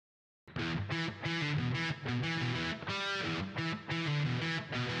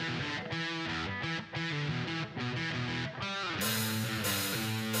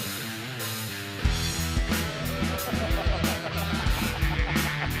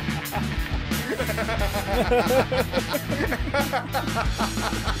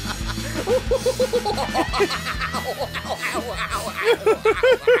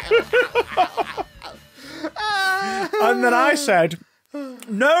And then I said,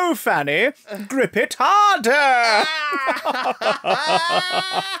 "No, Fanny, grip it harder."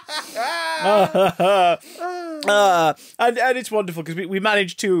 And it's wonderful because we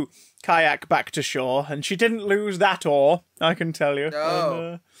managed to kayak back to shore, and she didn't lose that oar, I can tell you.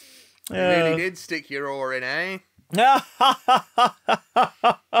 Oh, you really did stick your oar in, eh?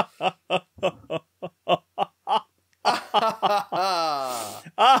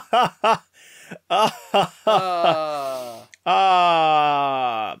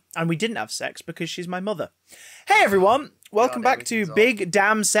 And we didn't have sex because she's my mother. Hey everyone, welcome back to Big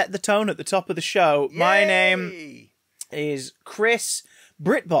Damn Set the Tone at the top of the show. Yay! My name is Chris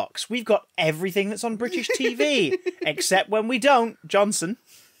BritBox. We've got everything that's on British TV, except when we don't. Johnson.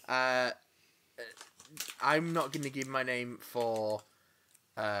 I'm not going to give my name for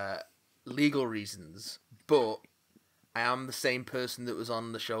legal reasons, but I am the same person that was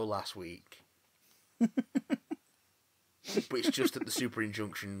on the show last week. But it's just that the super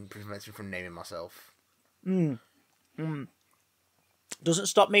injunction prevents me from naming myself. Doesn't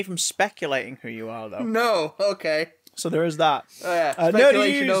stop me from speculating who you are, though. No, okay. So there is that. Oh, yeah.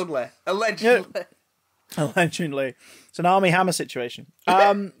 Speculation only. Allegedly. Yeah. Allegedly. It's an Army Hammer situation.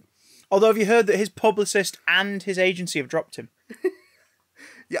 Although, have you heard that his publicist and his agency have dropped him?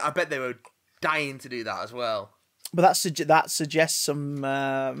 Yeah, I bet they were dying to do that as well. But that suggests some...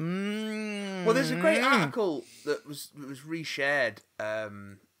 Well, there's a great article that was reshared. I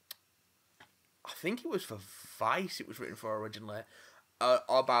think it was for Vice. It was written for originally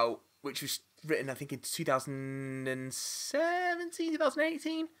about, which was written I think in 2017,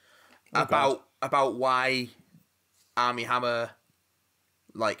 2018, about why Army Hammer,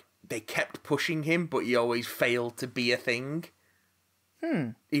 like, they kept pushing him, but he always failed to be a thing.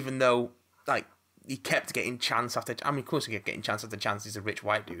 Even though, like, he kept getting chance after... I mean, of course he kept getting chance after chance. He's a rich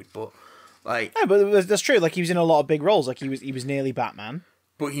white dude, but, like... Yeah, but that's true. Like, he was in a lot of big roles. Like, he was nearly Batman.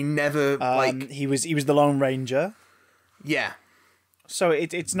 But he never, like... He was the Lone Ranger. Yeah. So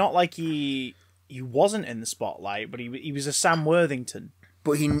it's not like he wasn't in the spotlight, but he was a Sam Worthington.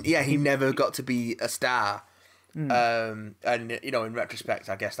 But he never got to be a star. And, you know, in retrospect,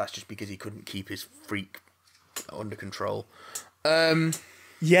 I guess that's just because he couldn't keep his freak under control.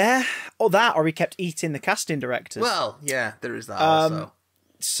 Yeah, or he kept eating the casting directors. Well, yeah, there is that also.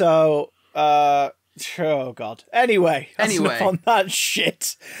 So, oh god. Anyway, enough on that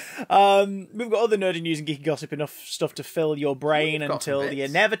shit. We've got other nerdy news and geeky gossip, enough stuff to fill your brain until the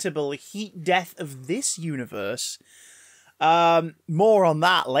inevitable heat death of this universe. More on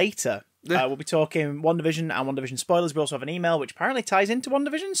that later. We'll be talking WandaVision and WandaVision spoilers. We also have an email which apparently ties into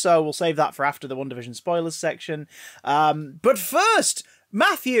WandaVision, so we'll save that for after the WandaVision spoilers section. But first,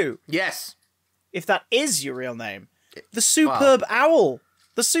 Matthew. Yes. If that is your real name. The Superb Owl.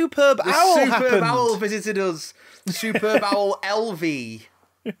 The Superb Owl happened. The Superb Owl visited us. The Superb Owl LV.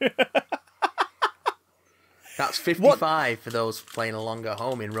 That's 55 for those playing along at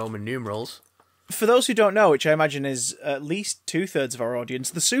home in Roman numerals. For those who don't know, which I imagine is at least 2/3 of our audience,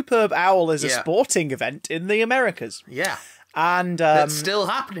 the Superb Owl is a sporting event in the Americas. Yeah. And it's still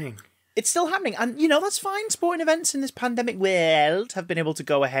happening. It's still happening. And, you know, that's fine. Sporting events in this pandemic world have been able to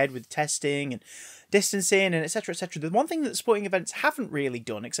go ahead with testing and distancing and et cetera, et cetera. The one thing that sporting events haven't really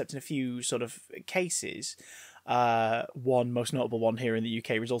done, except in a few sort of cases, one most notable one here in the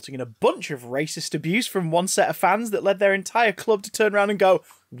UK, resulting in a bunch of racist abuse from one set of fans that led their entire club to turn around and go,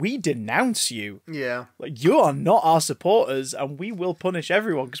 "We denounce you. Yeah. Like, you are not our supporters, and we will punish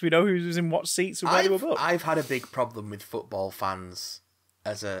everyone because we know who's in what seats and where they were booked." I've had a big problem with football fans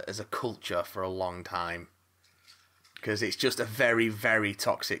as a culture for a long time, because it's just a very, very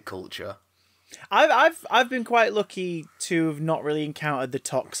toxic culture. I've been quite lucky to have not really encountered the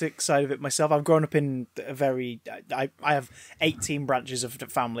toxic side of it myself. I've grown up in a very... I have 18 branches of the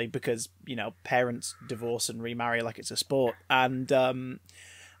family because, you know, parents divorce and remarry like it's a sport. And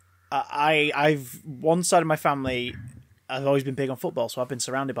I've... One side of my family, I've always been big on football, so I've been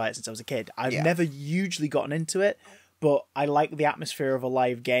surrounded by it since I was a kid. I've never hugely gotten into it, but I like the atmosphere of a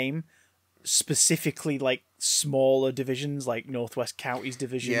live game, specifically like smaller divisions like Northwest Counties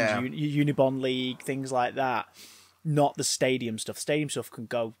divisions, Unibond League, things like that. Not the stadium stuff. Stadium stuff can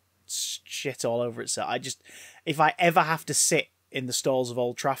go shit all over itself. If I ever have to sit in the stalls of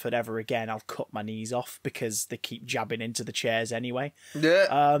Old Trafford ever again, I'll cut my knees off because they keep jabbing into the chairs anyway.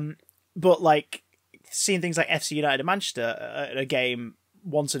 Yeah. But like seeing things like FC United and Manchester at a game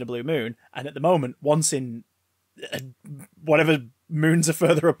once in a blue moon, and at the moment once in whatever moons are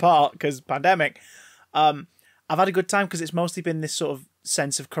further apart because pandemic, I've had a good time because it's mostly been this sort of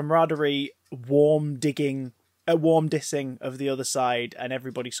sense of camaraderie, warm dissing of the other side, and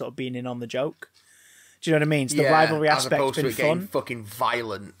everybody sort of being in on the joke. Do you know what I mean? So the rivalry aspect's been fun. Getting fucking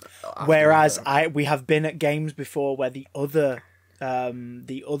violent. Whereas we have been at games before where the other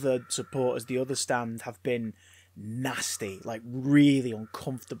supporters, the other stand, have been nasty, like really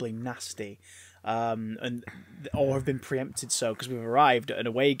uncomfortably nasty, or have been preempted so because we've arrived at an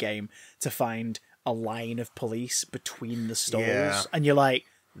away game to find a line of police between the stalls, and you're like,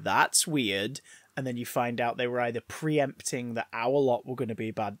 that's weird. And then you find out they were either preempting that our lot were going to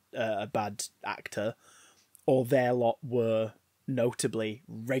be a bad actor, or their lot were notably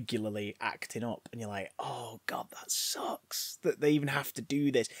regularly acting up, and you're like, oh god, that sucks that they even have to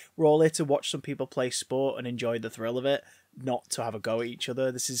do this. We're all here to watch some people play sport and enjoy the thrill of it, not to have a go at each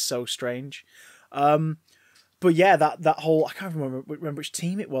other. This is so strange. But yeah, that whole, I can't remember which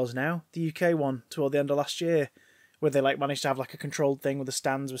team it was now, the UK one toward the end of last year, where they like managed to have like a controlled thing where the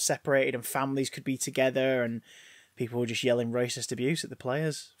stands were separated and families could be together, and people were just yelling racist abuse at the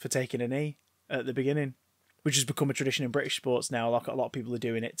players for taking a knee at the beginning, which has become a tradition in British sports now. Like a lot of people are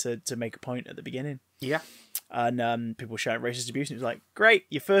doing it to make a point at the beginning. Yeah. And people were shouting racist abuse, and it was like, great,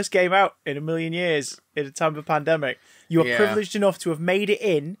 your first game out in a million years in a time of a pandemic. You are privileged enough to have made it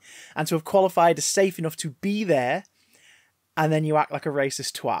in and to have qualified as safe enough to be there, and then you act like a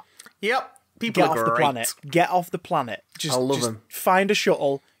racist twat. Yep. People get off the planet. Get off the planet. I love them. Find a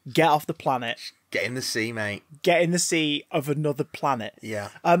shuttle. Get off the planet. Get in the sea, mate. Get in the sea of another planet. Yeah.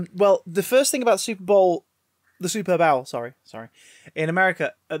 Well, the first thing about the Super Bowl, sorry, in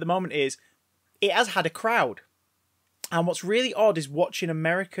America at the moment is it has had a crowd. And what's really odd is watching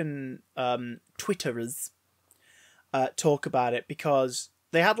American Twitterers talk about it, because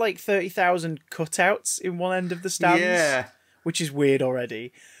they had like 30,000 cutouts in one end of the stands, which is weird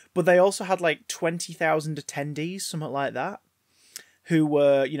already. But they also had like 20,000 attendees, something like that, who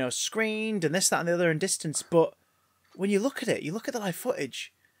were, screened and this, that, and the other in distance. But when you look at it, you look at the live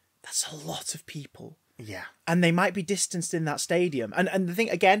footage, that's a lot of people. Yeah. And they might be distanced in that stadium. And the thing,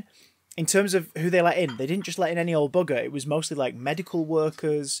 again, in terms of who they let in, they didn't just let in any old bugger. It was mostly like medical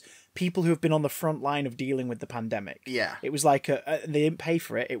workers, people who have been on the front line of dealing with the pandemic. Yeah. It was like, they didn't pay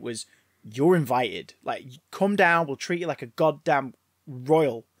for it. It was, you're invited. Like, come down, we'll treat you like a goddamn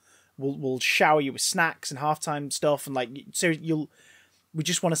royal. We'll shower you with snacks and halftime stuff, and like, so we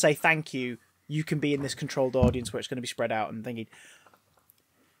just want to say thank you. You can be in this controlled audience where it's going to be spread out and thinking.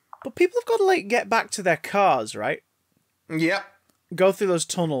 But people have got to like get back to their cars, right? Yeah. Go through those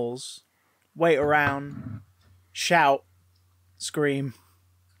tunnels, wait around, shout, scream.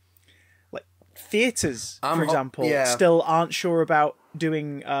 Like theaters, for example, still aren't sure about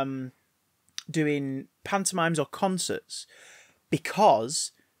doing pantomimes or concerts,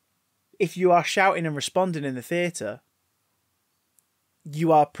 because if you are shouting and responding in the theatre,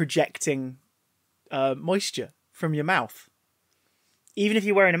 you are projecting moisture from your mouth. Even if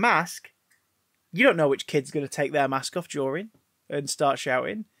you're wearing a mask, you don't know which kid's going to take their mask off during and start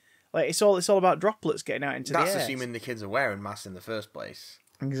shouting. Like it's all about droplets getting out into the air. That's assuming the kids are wearing masks in the first place.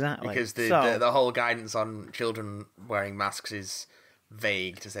 Exactly. Because the whole guidance on children wearing masks is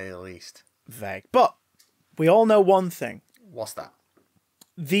vague, to say the least. Vague. But we all know one thing. What's that?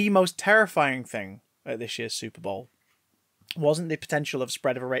 The most terrifying thing at this year's Super Bowl wasn't the potential of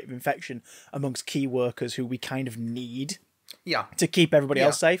spread of a rate of infection amongst key workers who we kind of need to keep everybody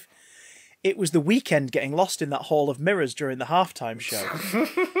else safe. It was the Weeknd getting lost in that hall of mirrors during the halftime show.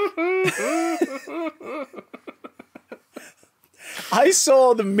 I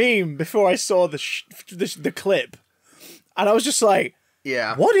saw the meme before I saw the clip, and I was just like,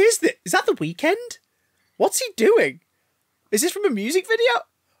 what is this? Is that the Weeknd? What's he doing? Is this from a music video?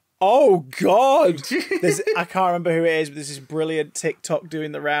 Oh, God. I can't remember who it is, but there's this brilliant TikTok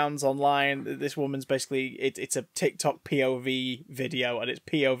doing the rounds online. This woman's basically, it's a TikTok POV video, and it's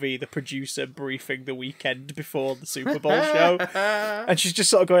POV, the producer, briefing the Weeknd before the Super Bowl show. And she's just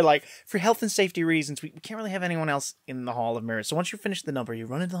sort of going like, for health and safety reasons, we can't really have anyone else in the Hall of Mirrors. So once you finish the number, you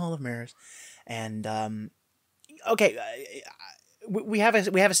run into the Hall of Mirrors, and, we have a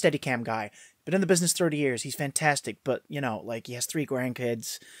Steadicam guy. Been in the business 30 years. He's fantastic, but, he has 3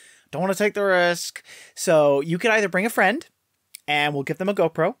 grandkids. Don't want to take the risk. So you can either bring a friend and we'll give them a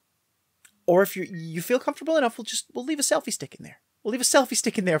GoPro, or if you feel comfortable enough, we'll leave a selfie stick in there. We'll leave a selfie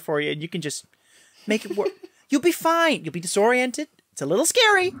stick in there for you, and you can just make it work. You'll be fine. You'll be disoriented. It's a little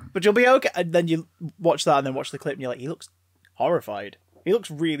scary, but you'll be okay. And then you watch that and then watch the clip, and you're like, he looks horrified. He looks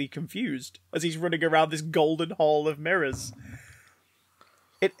really confused as he's running around this golden hall of mirrors.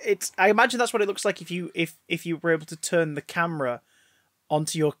 I imagine that's what it looks like if you were able to turn the camera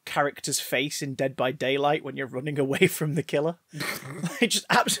onto your character's face in Dead by Daylight when you're running away from the killer. Like, just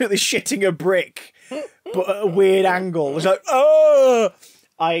absolutely shitting a brick, but at a weird angle. It's like,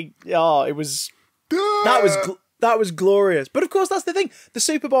 it was... That was glorious. But of course, that's the thing. The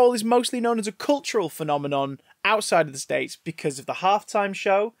Super Bowl is mostly known as a cultural phenomenon outside of the States because of the halftime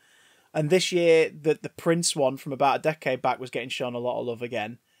show. And this year, the Prince one from about a decade back was getting shown a lot of love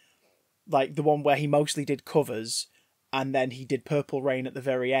again. Like the one where he mostly did covers, and then he did Purple Rain at the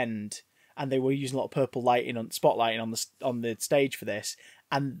very end, and they were using a lot of purple spotlighting on the stage for this,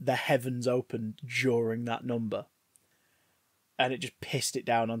 and the heavens opened during that number. And it just pissed it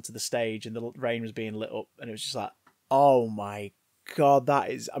down onto the stage, and the rain was being lit up, and it was just like, oh my God,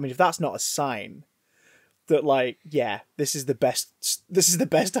 that is... I mean, if that's not a sign that, like, yeah, this is the best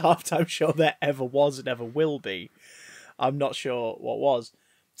halftime show there ever was and ever will be, I'm not sure what was.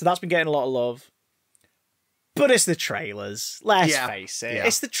 So that's been getting a lot of love. But it's the trailers. Let's face it. Yeah.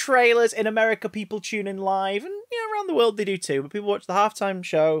 It's the trailers. In America, people tune in live, and around the world they do too, but people watch the halftime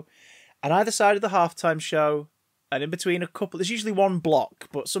show, and either side of the halftime show, and in between a couple, there's usually one block,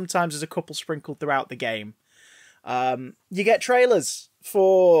 but sometimes there's a couple sprinkled throughout the game. You get trailers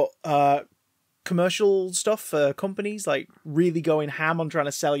for commercial stuff for companies, like really going ham on trying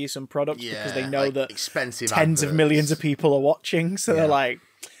to sell you some products because they know that expensive tens of millions of people are watching. So they're like,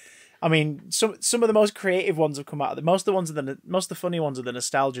 I mean, some of the most creative ones have come out. Most of the funny ones are the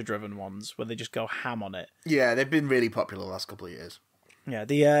nostalgia-driven ones where they just go ham on it. Yeah, they've been really popular the last couple of years. Yeah,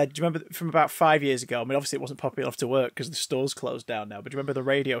 do you remember from about 5 years ago? I mean, obviously it wasn't popular enough to work because the store's closed down now. But do you remember the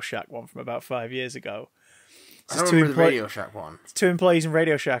Radio Shack one from about 5 years ago? I don't remember the Radio Shack one. It's two employees in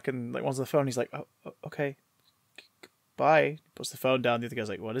Radio Shack, and like one's on the phone. He's like, "Oh, okay, bye." Puts the phone down. The other guy's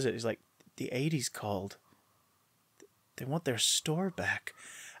like, "What is it?" He's like, "The '80s called. They want their store back."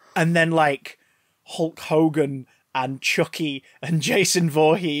 And then like Hulk Hogan and Chucky and Jason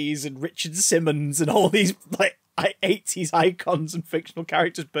Voorhees and Richard Simmons and all these like 80s icons and fictional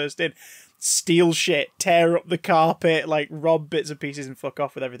characters burst in, steal shit, tear up the carpet, like rob bits and pieces and fuck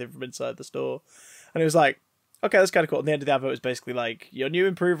off with everything from inside the store. And it was like, okay, that's kind of cool. And the end of the advert was basically like, your new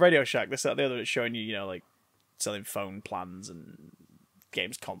improved Radio Shack, this, that, the other. It's showing you, like selling phone plans and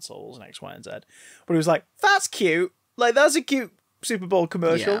games consoles and X, Y, and Z. But it was like, that's cute. Like, that's a cute Super Bowl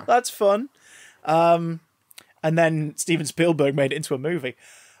commercial. Yeah. That's fun. And then Steven Spielberg made it into a movie.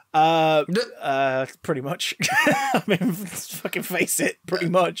 Pretty much. I mean, fucking face it, pretty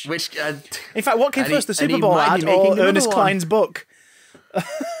much. In fact, what came first, the Super Bowl ad or Ernest Cline's book?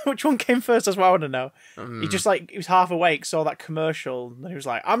 Which one came first? That's what I want to know. He just he was half awake, saw that commercial, and he was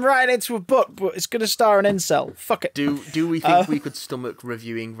like, "I'm writing into a book, but it's going to star an incel. Fuck it." Do we think we could stomach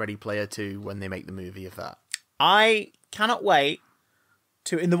reviewing Ready Player 2 when they make the movie of that? I cannot wait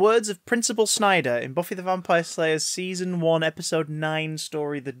to, in the words of Principal Snyder in Buffy the Vampire Slayer's season 1, episode 9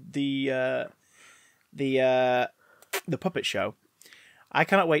 story, the puppet show. I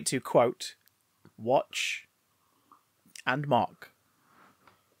cannot wait to quote, watch, and mock.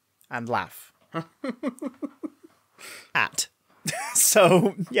 And laugh at.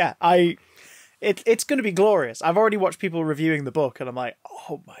 So yeah, it's going to be glorious. I've already watched people reviewing the book, and I'm like,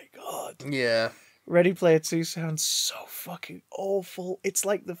 oh my God. Yeah. Ready Player 2 sounds so fucking awful. It's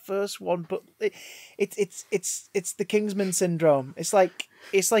like the first one, but it's the Kingsman syndrome. It's like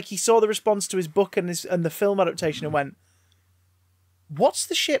he saw the response to his book and the film adaptation and went, what's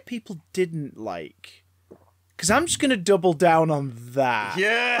the shit people didn't like? Because I'm just going to double down on that.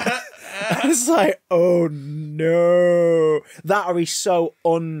 Yeah. It's like, oh no. That, or he's so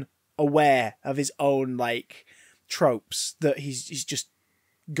unaware of his own like tropes that he's just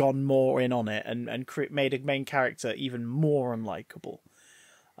gone more in on it and made a main character even more unlikable.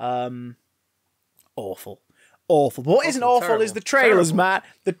 Awful. But what isn't awful terrible. Is the trailers, terrible. Matt.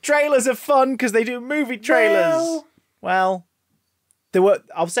 The trailers are fun because they do movie trailers. Well,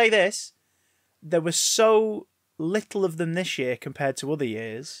 I'll say this. There was so little of them this year compared to other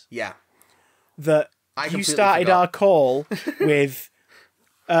years. Yeah. That you started our call with,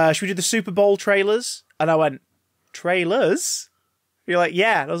 should we do the Super Bowl trailers? And I went, trailers? You're like,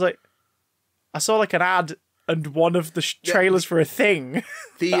 yeah. And I was like, I saw like an ad and one of the trailers for a thing.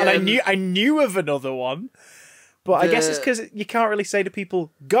 And I knew of another one. But I guess it's because you can't really say to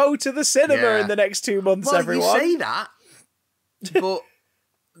people, go to the cinema in the next 2 months, everyone. Well, you say that, but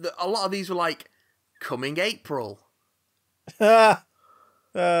a lot of these were like, coming April. But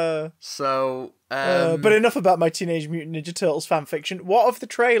enough about my Teenage Mutant Ninja Turtles fanfiction. What of the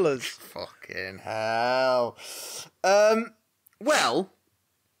trailers? Fucking hell. Well,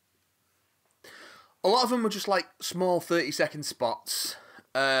 a lot of them were just like small 30-second spots.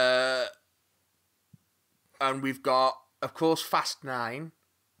 And we've got of course, Fast 9,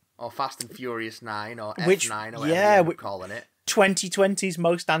 or Fast and Furious 9, or F9, or whatever you're calling it. 2020's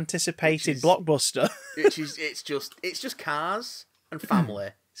most anticipated blockbuster. It's just cars and family.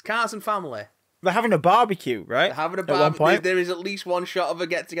 It's cars and family. They're having a barbecue, right? They're having a barbecue. At one point. There is at least one shot of a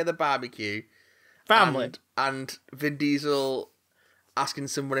get-together barbecue. Family. And Vin Diesel asking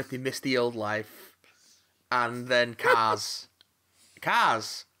someone if they missed the old life. And then cars.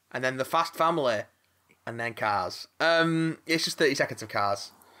 Cars. And then the Fast family. And then cars. It's just 30 seconds of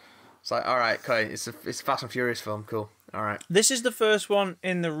cars. It's like, alright, okay, it's a Fast and Furious film, cool. Alright. This is the first one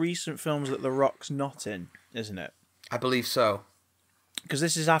in the recent films that The Rock's not in, isn't it? I believe so. Because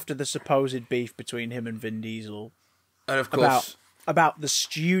this is after the supposed beef between him and Vin Diesel. And of course... About the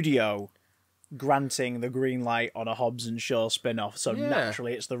studio granting the green light on a Hobbs and Shaw spin-off, so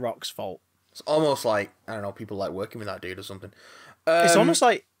naturally it's The Rock's fault. It's almost like, I don't know, people like working with that dude or something. It's almost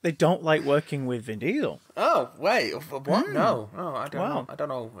like they don't like working with Vin Diesel. Oh, wait, what? No, I don't know. I don't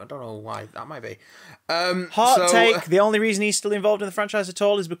know why that might be. Hot take, the only reason he's still involved in the franchise at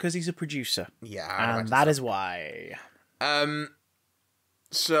all is because he's a producer. Yeah. And that is why.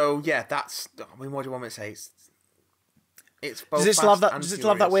 So, yeah, that's... I mean, what do you want me to say? It's both Does it still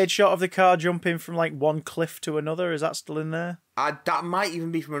have that weird shot of the car jumping from, like, one cliff to another? Is that still in there? That might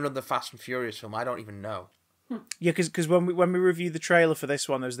even be from another Fast and Furious film. I don't even know. Yeah, because when we reviewed the trailer for this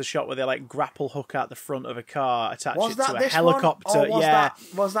one, there was the shot where they like grapple hook out the front of a car, attach it to a helicopter.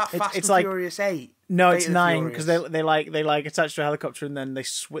 Was that Fast and Furious 8? No, it's 9 because they attach to a helicopter and then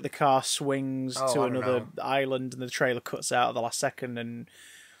the car swings to another island and the trailer cuts out at the last second and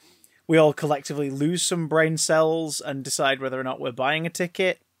we all collectively lose some brain cells and decide whether or not we're buying a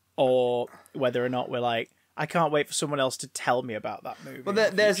ticket or whether or not we're like, I can't wait for someone else to tell me about that movie. Well,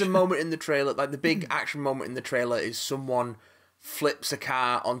 there's a moment in the trailer, like the big action moment in the trailer is someone flips a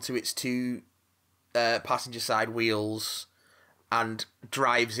car onto its two passenger side wheels and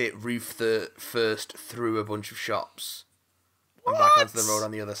drives it roof first through a bunch of shops and back onto the road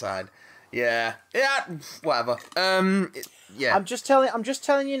on the other side. Yeah, whatever. Yeah. I'm just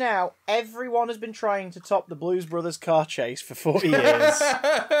telling you now. Everyone has been trying to top the Blues Brothers car chase for 40 years,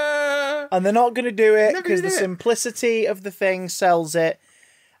 and they're not going to do it because the simplicity of the thing sells it.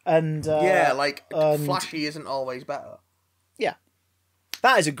 And flashy isn't always better. Yeah,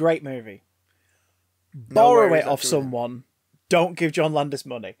 that is a great movie. Borrow it off someone. Don't give John Landis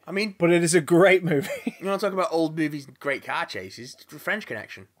money. I mean, but it is a great movie. You want to talk about old movies, great car chases? The French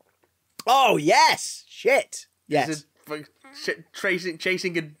Connection. Oh yes, shit. Yes.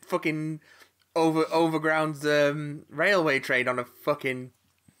 Chasing a fucking overground railway train on a fucking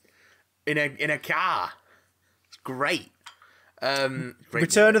in a car. It's great.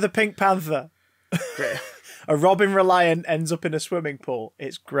 Return of the Pink Panther. A Robin Reliant ends up in a swimming pool.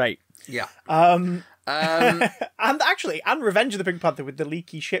 It's great. Yeah. And Revenge of the Pink Panther with the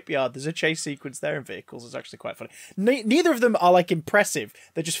leaky shipyard. There's a chase sequence there in vehicles. It's actually quite funny. Neither of them are like impressive.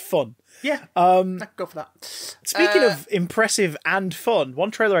 They're just fun. Yeah. Go for that. Speaking of impressive and fun,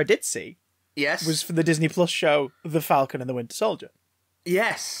 one trailer I did see. Yes. Was for the Disney Plus show The Falcon and the Winter Soldier.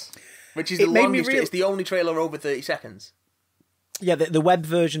 Yes. Which is the longest. It's the only trailer over 30 seconds. Yeah, the web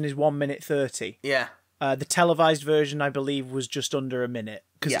version is 1 minute 30. Yeah. The televised version, I believe, was just under a minute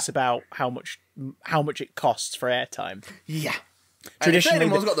because it's about how much it costs for airtime. Yeah, traditionally,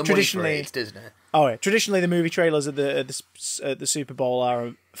 got the money for it, doesn't it? Oh yeah, traditionally the movie trailers at the Super Bowl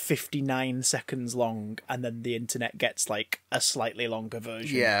are 59 seconds long, and then the internet gets like a slightly longer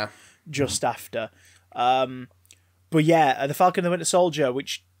version. Yeah, just after. But yeah, the Falcon and the Winter Soldier.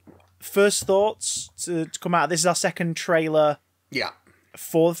 Which first thoughts to come out? This is our second trailer. Yeah.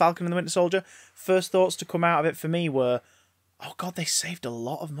 For the Falcon and the Winter Soldier, first thoughts to come out of it for me were, oh god, they saved a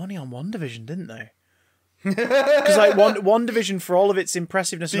lot of money on WandaVision, didn't they? Because like WandaVision, for all of its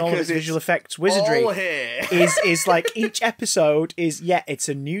impressiveness and all of its visual effects wizardry, is like each episode is it's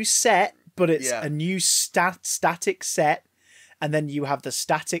a new set, but it's a new static set, and then you have the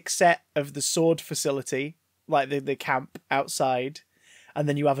static set of the sword facility, like the camp outside, and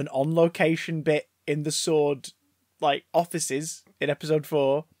then you have an on location bit in the sword like offices in episode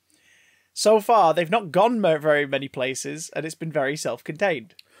 4. So far, they've not gone very many places, and it's been very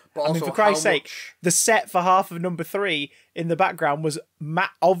self-contained. But I mean, for Christ's sake, the set for half of number 3 in the background was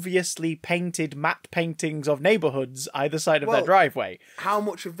obviously painted matte paintings of neighbourhoods either side of their driveway. How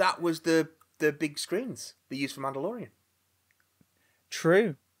much of that was the big screens they used for Mandalorian?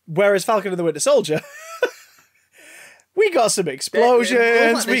 True. Whereas Falcon and the Winter Soldier... We got some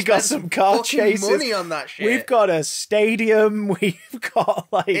explosions. We got some car chases. Money on that shit. We've got a stadium. We've got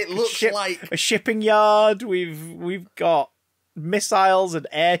like a shipping yard. We've got missiles and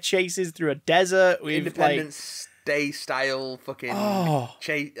air chases through a desert. We've Independence Day style fucking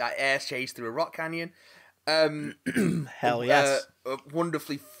air chase through a rock canyon. Hell yes. A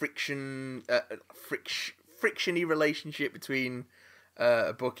wonderfully frictiony relationship between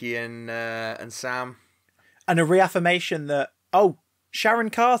Bucky and Sam. And a reaffirmation that, Sharon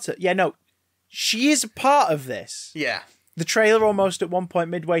Carter, she is a part of this. Yeah. The trailer almost at one point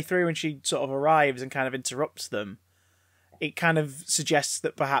midway through when she sort of arrives and kind of interrupts them, it kind of suggests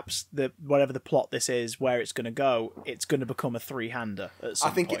that perhaps whatever the plot this is, where it's going to go, it's going to become a three-hander at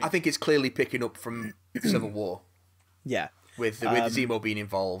some point. I think it's clearly picking up from Civil War. Yeah. With Zemo being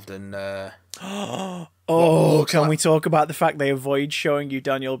involved and... can we talk about the fact they avoid showing you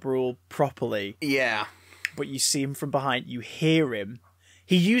Daniel Bruhl properly? Yeah. But you see him from behind, you hear him.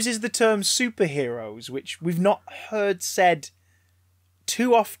 He uses the term superheroes, which we've not heard said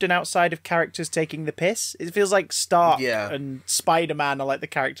too often outside of characters taking the piss. It feels like Stark and Spider-Man are like the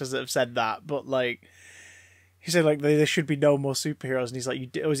characters that have said that, but like he said like there should be no more superheroes, and he's like,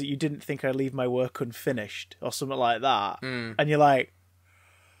 you didn't think I'd leave my work unfinished or something like that. And you're like,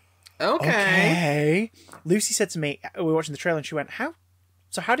 okay. Lucy said to me, we were watching the trailer and she went, how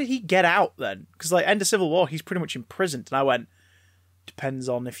did he get out then? Because like end of Civil War, he's pretty much imprisoned. And I went, depends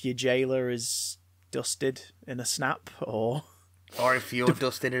on if your jailer is dusted in a snap or if you're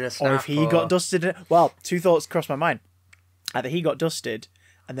dusted in a snap. Or if he got dusted. Well, two thoughts crossed my mind. Either he got dusted,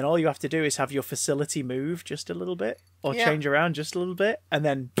 and then all you have to do is have your facility move just a little bit, or change around just a little bit, and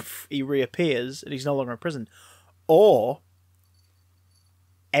then he reappears, and he's no longer in prison. Or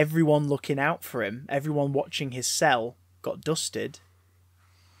everyone looking out for him, everyone watching his cell, got dusted.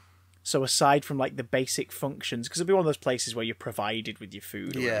 So aside from like the basic functions, because it'll be one of those places where you're provided with your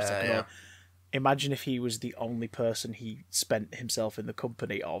food. Imagine if he was the only person he spent himself in the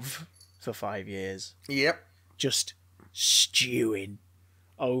company of for 5 years. Yep. Just stewing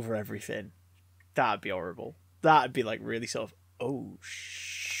over everything. That'd be horrible. That'd be like really sort of,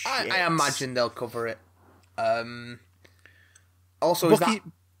 shit. I imagine they'll cover it. Also, Bucky...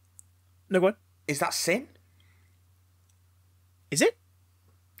 No, go on. Is that Sin? Is it?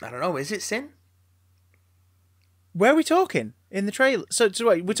 I don't know. Is it Sin? Where are we talking? In the trailer? So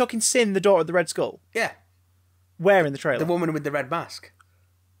wait, we're talking Sin, the daughter of the Red Skull? Yeah. Where in the trailer? The woman with the red mask.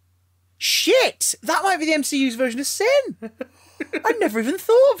 Shit! That might be the MCU's version of Sin! I never even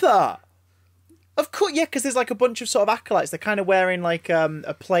thought of that! Of course, yeah, because there's like a bunch of sort of acolytes. They're kind of wearing like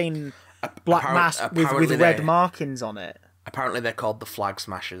a plain black mask with red markings on it. Apparently they're called the Flag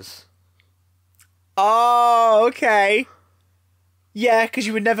Smashers. Oh, okay. Yeah, because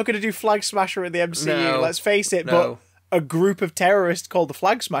you were never going to do Flag Smasher in the MCU, let's face it, but a group of terrorists called the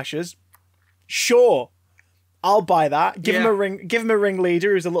Flag Smashers, sure, I'll buy that. Give him a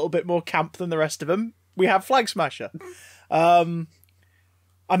ringleader who's a little bit more camp than the rest of them. We have Flag Smasher. I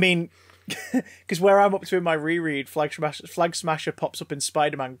mean, because where I'm up to in my reread, Flag Smasher pops up in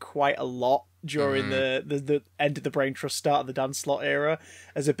Spider-Man quite a lot during the end of the Brain Trust, start of the Dan Slott era,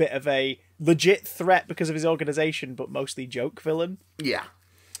 as a bit of a legit threat because of his organisation, but mostly joke villain. Yeah.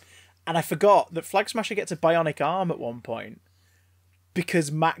 And I forgot that Flag Smasher gets a bionic arm at one point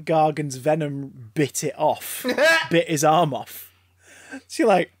because Matt Gargan's Venom bit it off, bit his arm off. So you're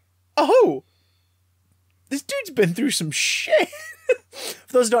like, oh, this dude's been through some shit.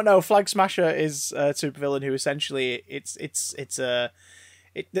 For those who don't know, Flag Smasher is a supervillain who essentially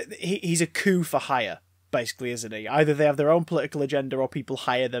he's a coup for hire, basically, isn't he? Either they have their own political agenda or people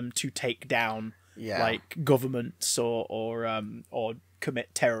hire them to take down like governments or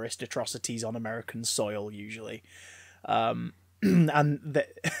commit terrorist atrocities on American soil, usually. And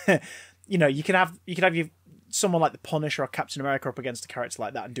you can have someone like the Punisher or Captain America up against a character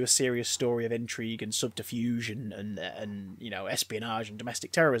like that and do a serious story of intrigue and subterfuge and espionage and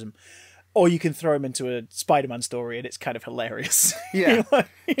domestic terrorism. Or you can throw him into a Spider-Man story and it's kind of hilarious. Yeah.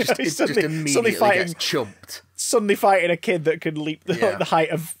 Just immediately gets chumped. Suddenly fighting a kid that can leap the height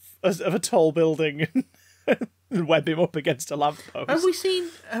of a tall building and web him up against a lamppost.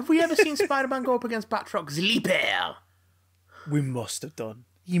 Have we ever seen Spider-Man go up against Batroc Zilliper? We must have done.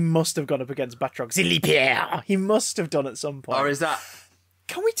 He must have gone up against Batroc Zilliper. He must have done at some point. Or is that...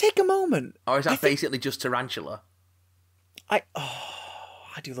 Can we take a moment? Or is that basically just Tarantula? I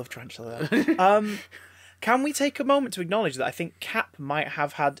do love Tarantula. Can we take a moment to acknowledge that I think Cap might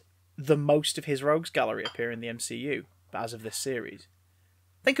have had the most of his rogues gallery appear in the MCU as of this series?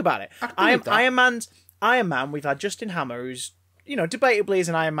 Think about it. Iron Man, we've had Justin Hammer, who's, debatably is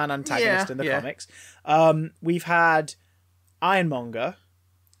an Iron Man antagonist in the comics. We've had Ironmonger,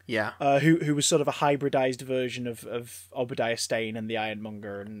 who was sort of a hybridized version of Obadiah Stane and the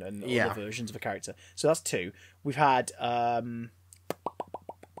Ironmonger and other versions of a character. So that's two. We've had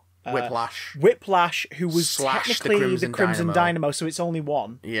Whiplash, who was slash technically the Crimson Dynamo, so it's only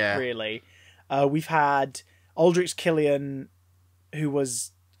one. Yeah, really. We've had Aldrich Killian, who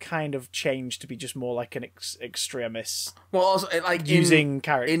was kind of changed to be just more like an extremist. Well, also like using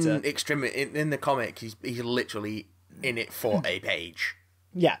character in the comic, he's literally in it for a page.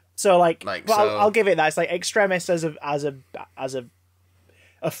 Yeah, so well, so... I'll give it that. It's like extremist as a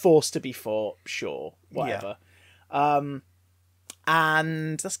force to be fought. Sure, whatever. Yeah.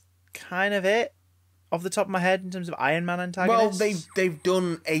 And that's kind of it off the top of my head in terms of Iron Man antagonists. Well, they've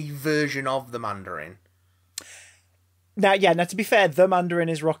done a version of the Mandarin. Now, to be fair, the Mandarin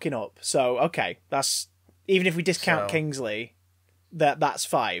is rocking up. So, okay, that's... Even if we discount Kingsley, that's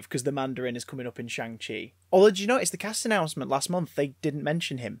 5, because the Mandarin is coming up in Shang-Chi. Although, did you notice the cast announcement last month, they didn't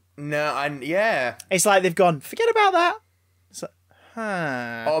mention him? No, and yeah. It's like they've gone, forget about that. It's like,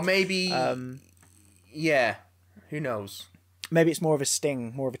 huh. Or maybe... yeah, who knows? Maybe it's more of a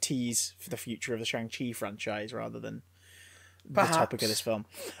sting, more of a tease for the future of the Shang-Chi franchise, rather than Perhaps. The topic of this film.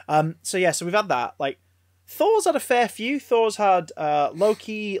 So we've had that, Thor's had a fair few. Thor's had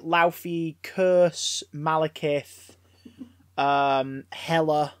Loki, Laufey, Curse, Malekith,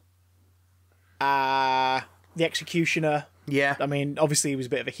 Hela, the Executioner. Yeah. I mean, obviously he was a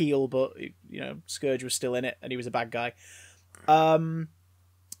bit of a heel, but, Scourge was still in it, and he was a bad guy. That's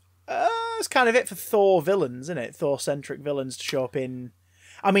kind of it for Thor villains, isn't it? Thor-centric villains to show up in...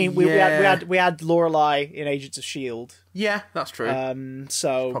 I mean, we had Lorelei in Agents of S.H.I.E.L.D. Yeah, that's true.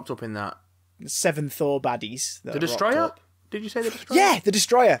 So... She popped up in that. 7 Thor baddies. The Destroyer? Did you say the Destroyer? Yeah, the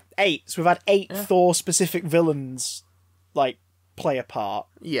Destroyer. 8. So we've had 8 Thor-specific villains, play a part.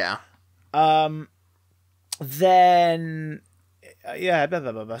 Yeah. Then... yeah, blah,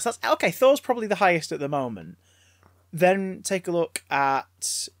 blah, blah, blah. So that's, okay, Thor's probably the highest at the moment. Then take a look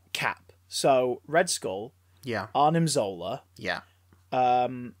at Cap. So, Red Skull. Yeah. Arnim Zola. Yeah.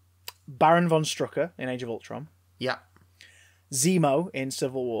 Baron von Strucker in Age of Ultron. Yeah. Zemo in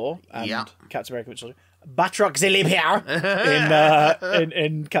Civil War and Captain America Winter Soldier. Batroc Zilipia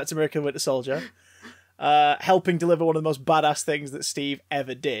in Captain America Winter Soldier. Helping deliver one of the most badass things that Steve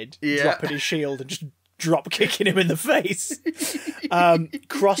ever did. Dropping his shield and just drop kicking him in the face.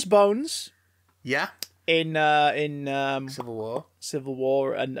 Crossbones. Yeah. In Civil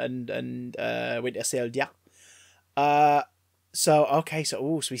War and Winter Soldier. So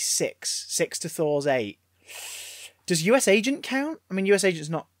he's 6 to Thor's 8. Does US Agent count? I mean, US Agent's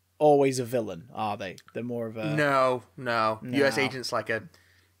not always a villain, are they? They're more of a... No. US Agent's like a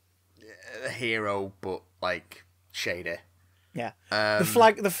hero, but shady. Yeah.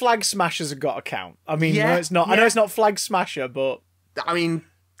 The flag smashers have got to count. I mean, no, it's not. Yeah. I know it's not flag smasher, but I mean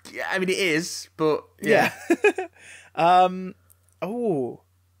it is, but yeah. So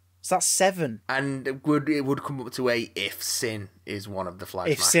that's 7. And it would come up to 8 if Sin is one of the flag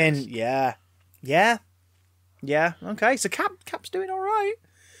smashers. If Sin, yeah. Okay, so Cap's doing all right.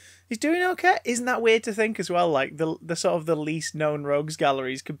 He's doing okay. Isn't that weird to think as well? The sort of the least known rogues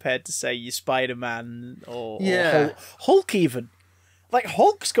galleries compared to, say, your Spider-Man or Hulk even.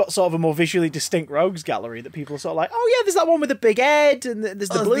 Hulk's got sort of a more visually distinct rogues gallery that people are sort of oh yeah, there's that one with the big head and there's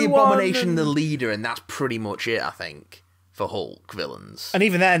the blue the one. Abomination, the leader, and that's pretty much it, I think, for Hulk villains. And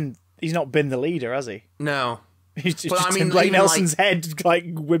even then, he's not been the leader, has he? No. He's just Blake Nelson's head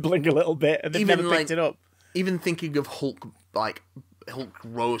wibbling a little bit and they've never picked it up. Even thinking of Hulk, Hulk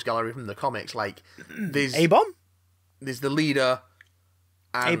rogues gallery from the comics, there's A-Bomb? There's the leader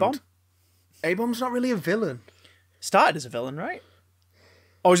and... A-Bomb? A-Bomb's not really a villain. Started as a villain, right?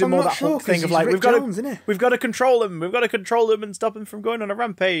 Or is it more that Hulk thing of we've got to control him, and stop him from going on a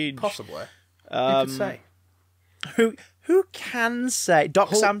rampage? Possibly. Who could say? Who can say? Doc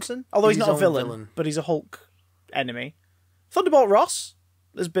Hulk Samson? Although he's not a villain, but he's a Hulk enemy. Thunderbolt Ross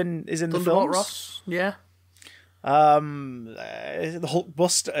is in the films. Thunderbolt Ross, yeah. The Hulk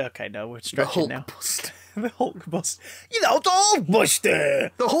Buster. Okay, no, we're stretching now. The Hulk Buster. The Hulk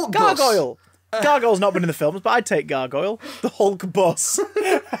Buster. The Hulk Gargoyle. Gargoyle's not been in the films, but I'd take Gargoyle. The Hulk Bus.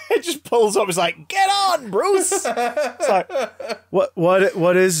 It just pulls up. It's like, get on, Bruce. It's like,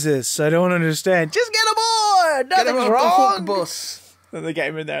 what is this? I don't understand. Just get aboard. Nothing's wrong. The Hulk Bus. Then they get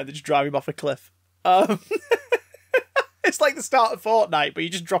him in there and they just drive him off a cliff. It's like the start of Fortnite, but you're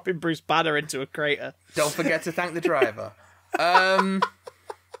just dropping Bruce Banner into a crater. Don't forget to thank the driver.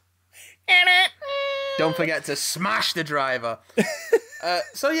 Don't forget to smash the driver.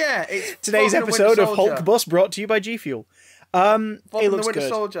 So yeah, it's today's episode of Hulk Bus brought to you by G Fuel. It looks the Winter good.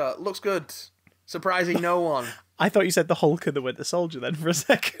 Soldier looks good, surprising no one. I thought you said the Hulk and the Winter Soldier then for a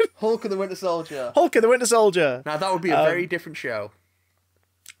second. Hulk and the Winter Soldier. Hulk and the Winter Soldier. Now that would be a very different show.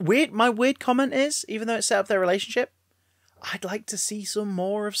 My weird comment is, even though it set up their relationship, I'd like to see some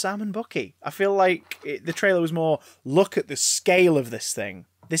more of Sam and Bucky. I feel like the trailer was more, look at the scale of this thing.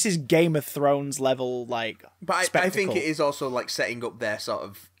 This is Game of Thrones level, like, But I think it is also, like, setting up their sort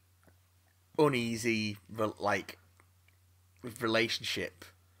of uneasy, like, relationship.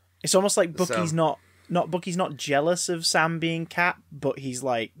 It's almost like Bucky's not jealous of Sam being Cap, but he's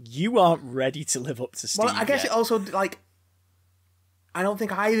like, you aren't ready to live up to Steve. Well, I guess it also, like, I don't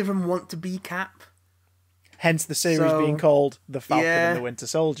think either of them want to be Cap. Hence the series being called The Falcon and the Winter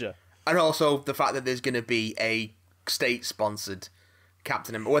Soldier. And also the fact that there's going to be a state-sponsored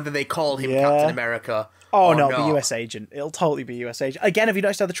Captain America, whether they call him Captain America or no, not. it'll be US Agent. It'll totally be US Agent. Again, have you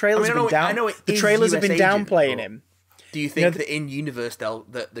noticed how the trailers have been down? I know the trailers have been downplaying him. Do you think that in universe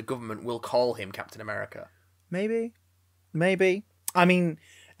that the government will call him Captain America? Maybe. I mean,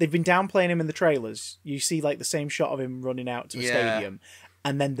 they've been downplaying him in the trailers. You see, like, the same shot of him running out to a stadium.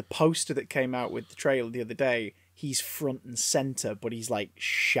 And then the poster that came out with the trailer the other day, he's front and center, but he's, like,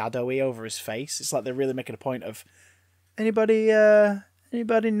 shadowy over his face. It's like they're really making a point of, anybody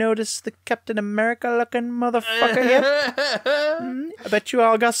notice the Captain America-looking motherfucker yet? I bet you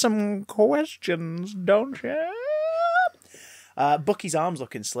all got some questions, don't you? Bucky's arm's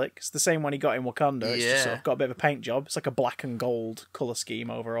looking slick. It's the same one he got in Wakanda. It's just sort of got a bit of a paint job. It's like a black and gold colour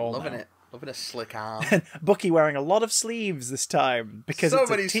scheme overall. Loving it. Loving a slick arm. Bucky wearing a lot of sleeves this time. Because so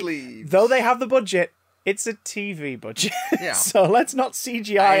many sleeves. Though they have the budget, it's a TV budget. Yeah. So let's not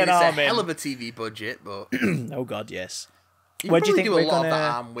CGI an arm in. It's a hell of a TV budget, but... oh, God, yes. Where do you think do a lot of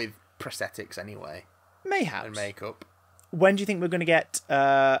that arm with prosthetics anyway? Mayhaps. And makeup. When do you think we're going to get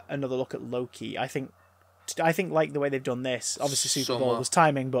another look at Loki? I think like the way they've done this, obviously Super Bowl was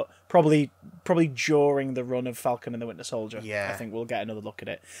timing, but probably during the run of Falcon and the Winter Soldier. Yeah. I think we'll get another look at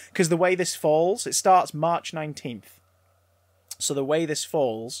it. Because the way this falls, it starts March 19th. So the way this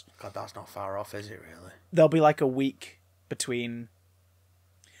falls... God, that's not far off, is it, really? There'll be like a week between...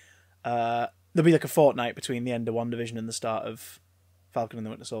 there'll be like a fortnight between the end of WandaVision and the start of Falcon and the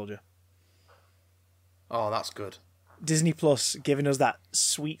Winter Soldier. Oh, that's good. Disney Plus giving us that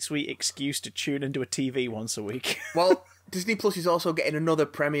sweet, sweet excuse to tune into a TV once a week. Well, Disney Plus is also getting another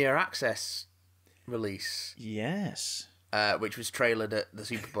Premier Access release. Yes. Which was trailered at the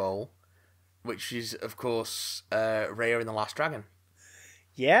Super Bowl, which is, of course, Raya and the Last Dragon.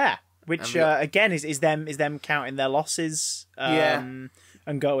 Yeah. Which, again, is them counting their losses and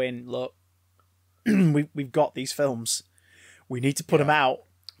going, look, we've got these films. We need to put them out.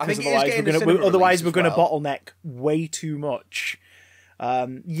 I think otherwise we're going to bottleneck way too much.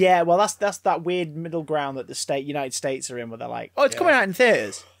 Well, that's that weird middle ground that the United States are in, where they're like, "Oh, it's coming out in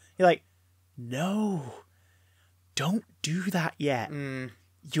theaters." You're like, "No, don't do that yet.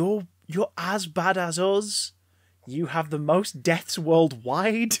 You're as bad as us. You have the most deaths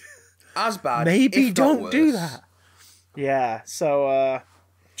worldwide. As bad. Maybe if don't not worse. do that." Yeah. So.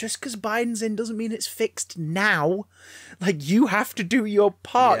 Just because Biden's in doesn't mean it's fixed now. Like, you have to do your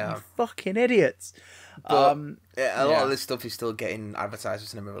part, you fucking idiots. But a lot of this stuff is still getting advertised for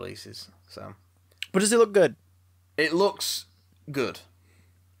cinema releases. So, but does it look good? It looks good.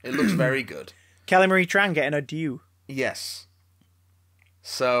 It looks very good. Kelly Marie Tran getting her due. Yes.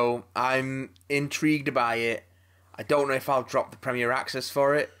 So I'm intrigued by it. I don't know if I'll drop the Premier Access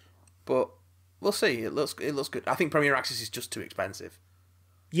for it, but we'll see. It looks good. I think Premier Access is just too expensive.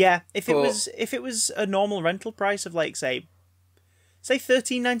 Yeah, if it was a normal rental price of, like, say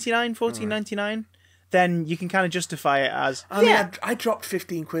 $13.99, $14.99, then you can kind of justify it as... I mean, I dropped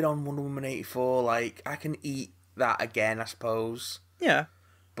 15 quid on Wonder Woman 84. Like, I can eat that again, I suppose. Yeah.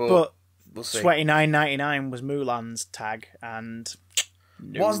 But we'll see. $29.99 was Mulan's tag, and...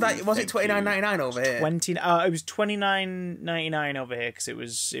 Was it $29.99 over here? It was $29.99 over here, because it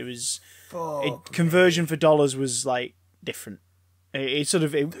was conversion for dollars was, like, different. It sort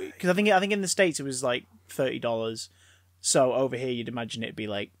of, because I think in the States it was like $30, so over here you'd imagine it'd be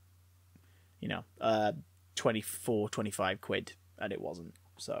like, 24, 25 quid, and it wasn't.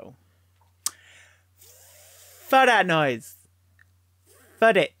 So, for that noise, for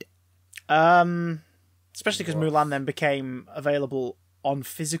it, especially because Mulan then became available on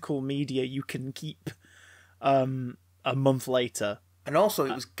physical media you can keep, a month later, and also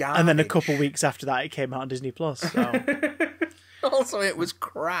it was garbage. And then a couple weeks after that it came out on Disney Plus. So. Also, it was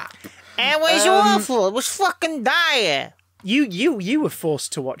crap. It was awful. It was fucking dire. You were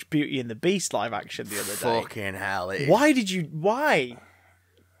forced to watch Beauty and the Beast live action the other day. Fucking hell. Why did you... Why?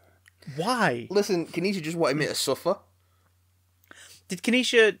 Listen, Kanisha just wanted me to suffer. Did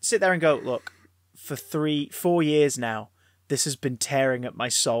Kanisha sit there and go, look, for 4 years now, this has been tearing at my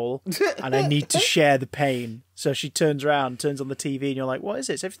soul, and I need to share the pain. So she turns around, turns on the TV, and you're like, what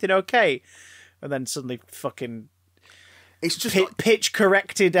is it? Is everything okay? And then suddenly fucking... It's just pitch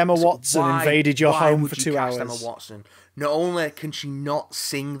corrected Emma Watson invaded your home for would you 2 cast hours. Emma Watson? Not only can she not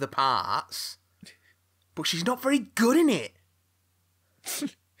sing the parts, but she's not very good in it.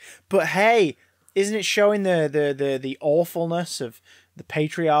 But hey, isn't it showing the awfulness of the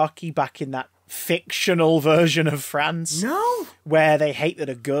patriarchy back in that fictional version of France? No. Where they hate that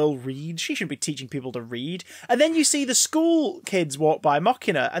a girl reads. She should be teaching people to read. And then you see the school kids walk by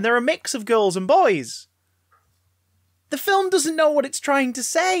mocking her, and they're a mix of girls and boys. The film doesn't know what it's trying to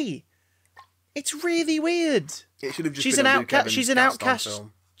say. It's really weird. It should have just She's been an a Luke outcast. Evans She's an cast on outcast.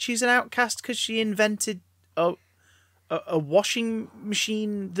 film. She's an outcast because she invented a washing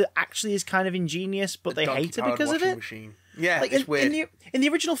machine that actually is kind of ingenious, but they hate her because of it. Machine. Yeah, Like it's weird. In the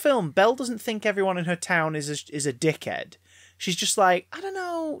original film, Belle doesn't think everyone in her town is a dickhead. She's just like, I don't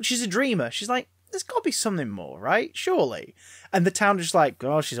know. She's a dreamer. She's like, there's got to be something more, right? Surely. And the town just like,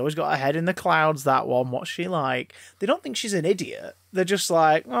 oh, she's always got her head in the clouds, that one. What's she like? They don't think she's an idiot. They're just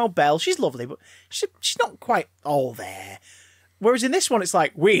like, oh, Belle, she's lovely, but she's not quite all there. Whereas in this one, it's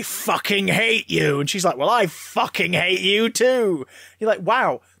like, we fucking hate you. And she's like, well, I fucking hate you too. You're like,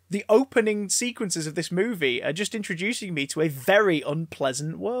 wow, the opening sequences of this movie are just introducing me to a very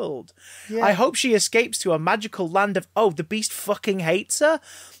unpleasant world. Yeah. I hope she escapes to a magical land of, oh, the Beast fucking hates her?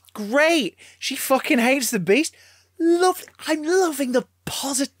 Great. She fucking hates the Beast. I'm loving the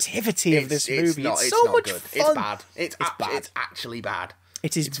positivity of this movie. It's so much good. fun. It's bad. It's bad. It's actually bad.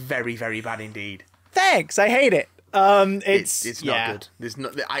 It is. It's very, very bad indeed. Thanks. I hate it. It's not good. There's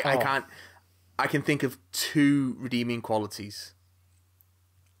no. I can't. I can think of 2 redeeming qualities,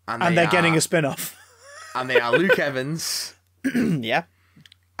 and they're getting a spin-off. And they are Luke Evans, yeah,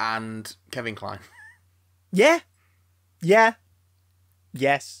 and Kevin Kline. Yeah, yeah,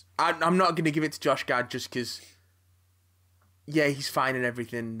 yes. I'm not going to give it to Josh Gad just because. Yeah, he's fine and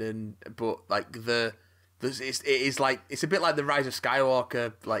everything, but like it is like it's a bit like the Rise of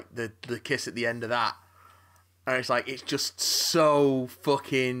Skywalker, like the kiss at the end of that. And it's like, it's just so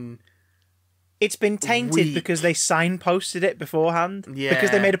fucking... It's been tainted weak. Because they signposted it beforehand. Yeah. Because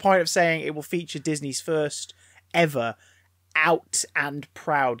they made a point of saying it will feature Disney's first ever out and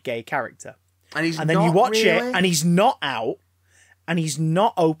proud gay character. And then you watch it, and he's not out, and he's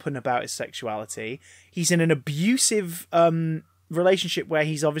not open about his sexuality. He's in an abusive relationship where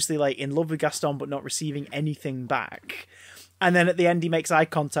he's obviously like in love with Gaston but not receiving anything back. And then at the end, he makes eye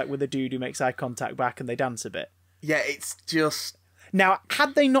contact with a dude who makes eye contact back, and they dance a bit. Yeah, it's just... Now,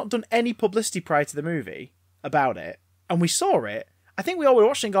 had they not done any publicity prior to the movie about it, and we saw it, I think we all were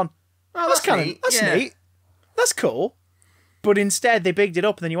watching and gone, oh, that's kind of neat. That's neat. That's cool. But instead, they bigged it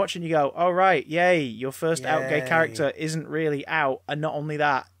up, and then you watch it and you go, oh, right, yay, your first out gay character isn't really out. And not only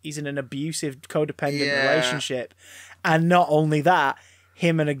that, he's in an abusive, codependent relationship. And not only that,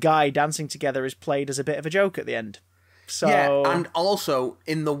 him and a guy dancing together is played as a bit of a joke at the end. So... Yeah, and also,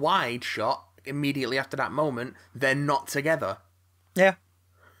 in the wide shot, immediately after that moment, they're not together. Yeah.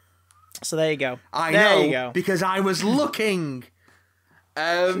 So there you go. I know, because I was looking.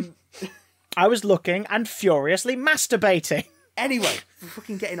 I was looking and furiously masturbating. Anyway, we're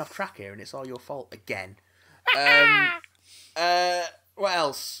fucking getting off track here, and it's all your fault again. What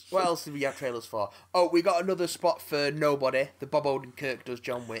else? What else did we have trailers for? Oh, we got another spot for Nobody. The Bob Odenkirk does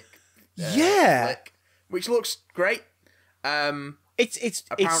John Wick. Flick, which looks great. It's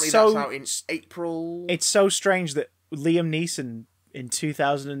apparently so, that's out in April. It's so strange that Liam Neeson in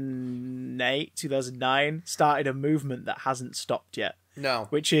 2008, 2009 started a movement that hasn't stopped yet. No.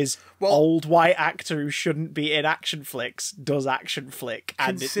 Which is old white actor who shouldn't be in action flicks does action flick,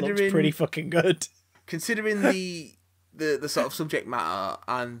 and it looks pretty fucking good. Considering the sort of subject matter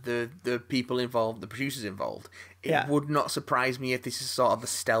and the people involved, the producers involved, it would not surprise me if this is sort of a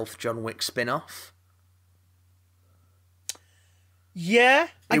stealth John Wick spin-off. Yeah,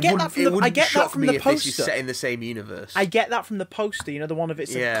 I get that from the poster. This is set in the same universe. I get that from the poster. You know, the one of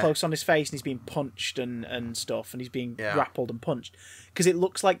it's close on his face and he's being punched and stuff, and he's being grappled and punched, because it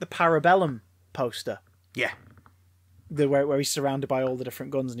looks like the Parabellum poster. Yeah, where he's surrounded by all the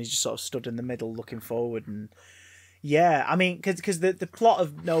different guns and he's just sort of stood in the middle looking forward. And yeah, I mean, because the plot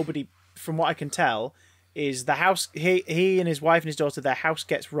of Nobody, from what I can tell, is the house. He and his wife and his daughter, their house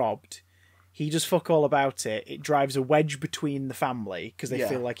gets robbed. He does fuck all about it. It drives a wedge between the family because they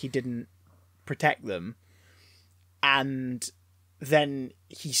feel like he didn't protect them. And then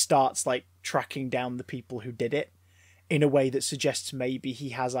he starts like tracking down the people who did it in a way that suggests maybe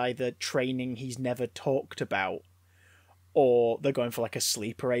he has either training he's never talked about, or they're going for like a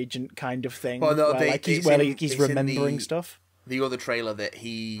sleeper agent kind of thing. Well, no, he's remembering stuff. The other trailer that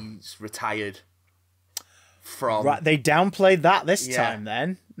he's retired from. Right, they downplayed that this time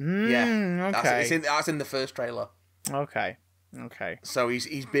then. Okay. That's in the first trailer. Okay. So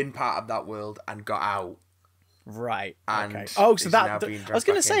he's been part of that world and got out. Right. And okay. Oh, so is now that being I was dragged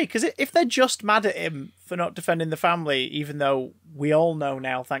going to back say, in. because if they're just mad at him for not defending the family, even though we all know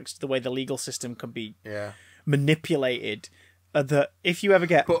now, thanks to the way the legal system can be manipulated, that if you ever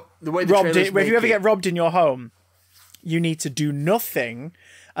get But the way the robbed, trailers if you ever make get robbed in your home, you need to do nothing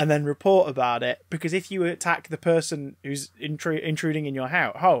and then report about it, because if you attack the person who's intruding in your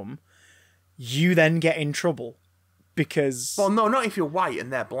home, you then get in trouble. Because Well, no, not if you're white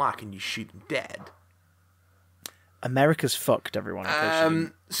and they're black and you shoot them dead. America's fucked, everyone.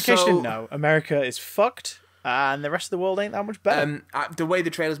 In case you didn't know, America is fucked, and the rest of the world ain't that much better. The way the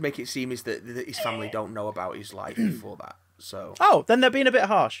trailers make it seem is that his family don't know about his life before that. So then they're being a bit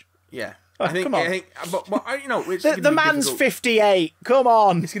harsh. yeah, Oh, come on. I think, but you know, it's The man's 58. Come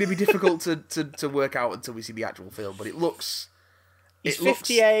on. It's going to be difficult to work out until we see the actual film, but it looks. He's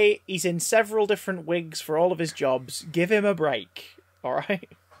 58. He's in several different wigs for all of his jobs. Give him a break. All right.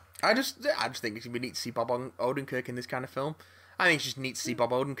 I just think it's going to be neat to see Bob Odenkirk in this kind of film. I think it's just neat to see Bob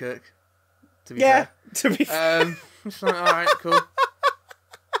Odenkirk. To be fair. To be fair. It's like, all right, cool.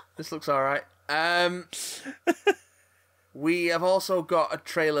 This looks all right. We have also got a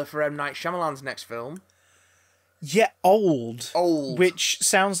trailer for M. Night Shyamalan's next film. Yeah, old. Which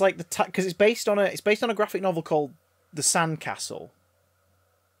sounds like because it's based on a graphic novel called The Sandcastle.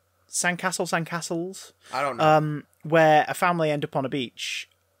 Sandcastles. I don't know. Where a family end up on a beach,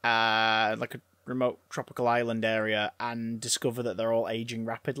 like a remote tropical island area, and discover that they're all aging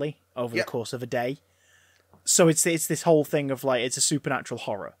rapidly over the course of a day. So it's this whole thing of like, it's a supernatural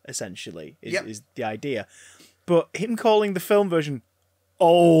horror, essentially, is the idea. But him calling the film version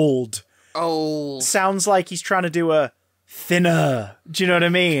old sounds like he's trying to do a thinner. Do you know what I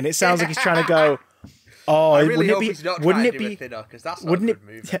mean? It sounds like he's trying to go, I really hope he's not trying to do a thinner, because that's not a good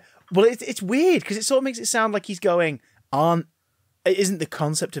movie. Well, it's weird, because it sort of makes it sound like he's going, isn't the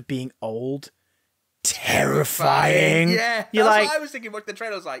concept of being old terrifying? Yeah, You're that's like, what I was thinking. What the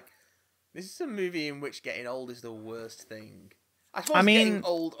trailer was like, this is a movie in which getting old is the worst thing. I suppose getting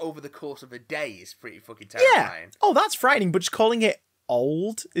old over the course of a day is pretty fucking terrifying. Yeah. Oh, that's frightening, but just calling it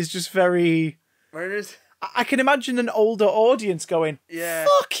old is just very... Whereas I can imagine an older audience going, yeah,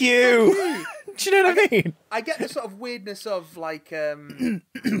 fuck you! Do you know what I mean? I get the sort of weirdness of like, and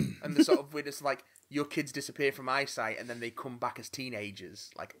the sort of weirdness of like, your kids disappear from eyesight and then they come back as teenagers,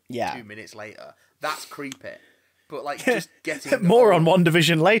 like 2 minutes later. That's creepy. But like, just getting more on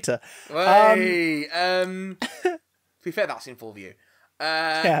WandaVision later. To be fair, that's in full view.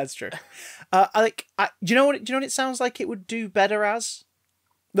 Yeah, that's true. Do you know what it sounds like it would do better as?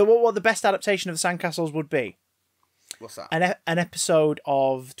 What the best adaptation of the Sandcastles would be? What's that? An episode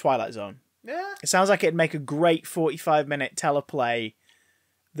of Twilight Zone. Yeah. It sounds like it'd make a great 45-minute teleplay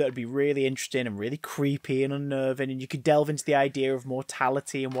that would be really interesting and really creepy and unnerving, and you could delve into the idea of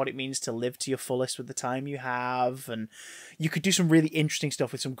mortality and what it means to live to your fullest with the time you have, and you could do some really interesting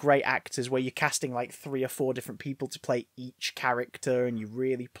stuff with some great actors where you're casting like 3 or 4 different people to play each character, and you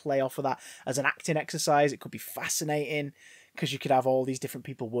really play off of that as an acting exercise. It could be fascinating, because you could have all these different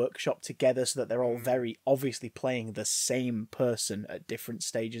people workshop together so that they're all very obviously playing the same person at different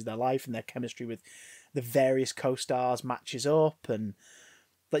stages of their life, and their chemistry with the various co-stars matches up, and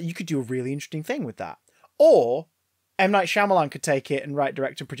like, you could do a really interesting thing with that. Or M. Night Shyamalan could take it and write,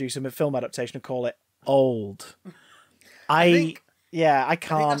 direct, and produce a film adaptation and call it Old. I can't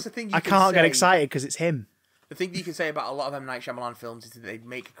get excited because it's him. The thing you can say about a lot of M. Night Shyamalan films is that they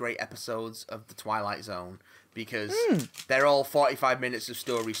make great episodes of The Twilight Zone, because they're all 45 minutes of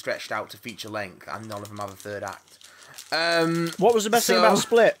story stretched out to feature length, and none of them have a third act. What was the best thing about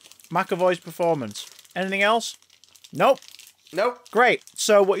Split? McAvoy's performance. Anything else? Nope. Great.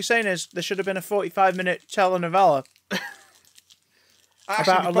 So what you're saying is there should have been a 45-minute telenovela.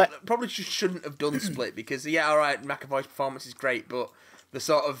 Actually, probably just shouldn't have done Split, because alright, McAvoy's performance is great, but the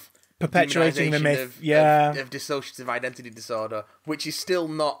sort of perpetuating the myth of dissociative identity disorder, which is still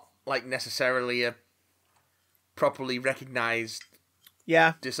not like necessarily a properly recognised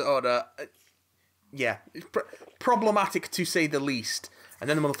disorder. It's problematic to say the least. And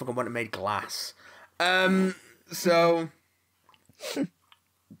then the motherfucker went and made Glass. God.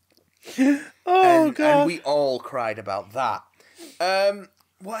 And we all cried about that.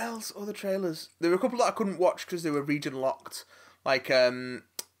 What else? Other trailers? There were a couple that I couldn't watch because they were region locked. Like,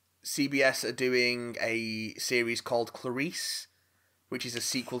 CBS are doing a series called Clarice, which is a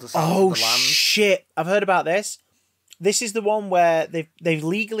sequel to Silence of the Lambs. Oh shit! I've heard about this. This is the one where they've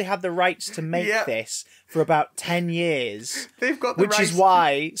legally had the rights to make this for about 10 years. They've got the which is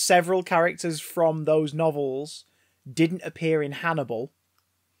why several characters from those novels didn't appear in Hannibal.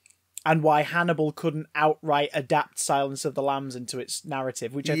 and why Hannibal couldn't outright adapt Silence of the Lambs into its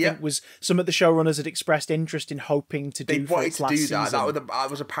narrative, which I think was some of the showrunners had expressed interest in hoping to do for its last season. That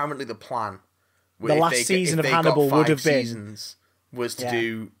was apparently the plan. The last season of Hannibal would have been was to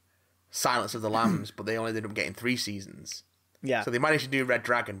do Silence of the Lambs, but they only ended up getting 3 seasons. Yeah. So they managed to do Red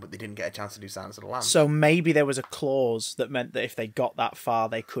Dragon, but they didn't get a chance to do Silence of the Lambs. So maybe there was a clause that meant that if they got that far,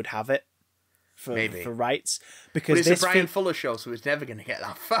 they could have it for rights. Because but it's a Brian Fuller show, so it's never going to get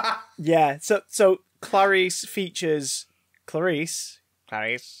that far. Yeah. So Clarice features Clarice.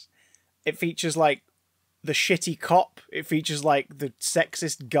 It features like the shitty cop. It features like the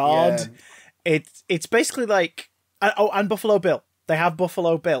sexist guard. Yeah. It's basically like and Buffalo Bill. They have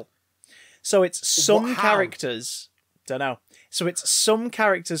Buffalo Bill. So it's some characters. Don't know. So it's some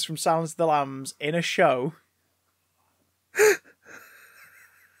characters from Silence of the Lambs in a show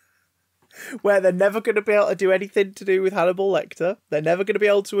where they're never going to be able to do anything to do with Hannibal Lecter. They're never going to be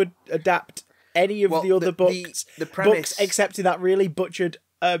able to adapt any of the other books. The premise... books, except in that really butchered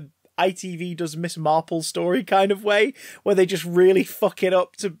ITV does Miss Marple story kind of way, where they just really fuck it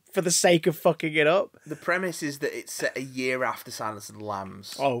up for the sake of fucking it up. The premise is that it's set a year after Silence of the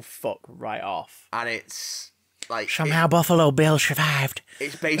Lambs. Oh, fuck right off. And it's... like somehow Buffalo Bill survived.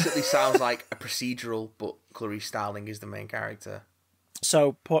 It basically sounds like a procedural, but Clarice Starling is the main character.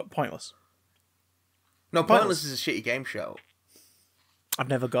 So pointless. No, Pointless is a shitty game show. I've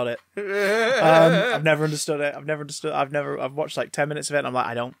never got it. I've never understood it. I've watched like 10 minutes of it, and I'm like,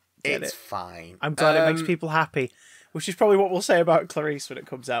 I don't get it. It's fine. I'm glad it makes people happy, which is probably what we'll say about Clarice when it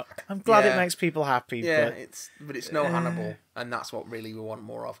comes out. I'm glad it makes people happy. Yeah, but it's no Hannibal, and that's what really we want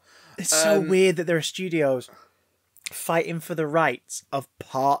more of. It's so weird that there are studios fighting for the rights of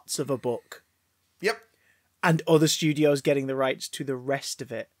parts of a book. Yep. And other studios getting the rights to the rest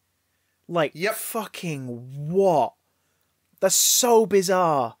of it. Like, fucking what? That's so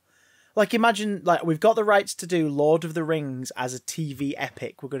bizarre. Like, imagine, like, we've got the rights to do Lord of the Rings as a TV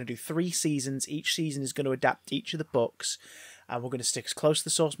epic. We're going to do 3 seasons. Each season is going to adapt each of the books. And we're going to stick as close to the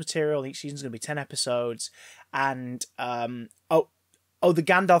source material. Each season's going to be 10 episodes. And, the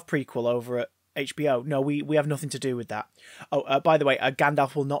Gandalf prequel over at HBO. No, we have nothing to do with that. By the way,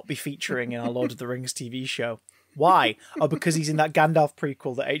 Gandalf will not be featuring in our Lord of the Rings TV show. Why? Because he's in that Gandalf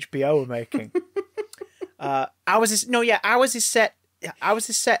prequel that HBO are making. Ours is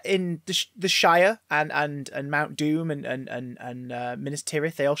set in the Shire and Mount Doom and Minas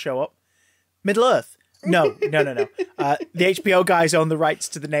Tirith. They all show up. Middle Earth. No. The HBO guys own the rights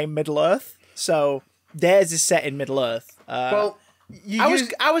to the name Middle Earth, so theirs is set in Middle Earth.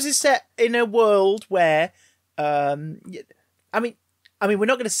 Ours is set in a world where, we're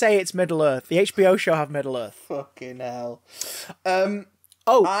not going to say it's Middle Earth. The HBO show have Middle Earth. Fucking hell. Saruman.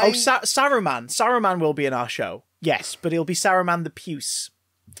 Saruman will be in our show. Yes, but he'll be Saruman the Puce.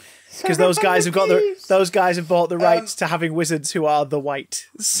 Because those guys have bought the rights to having wizards who are the white.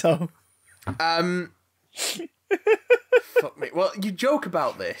 So, fuck me. Well, you joke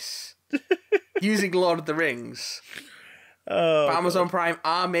about this using Lord of the Rings. But Amazon Prime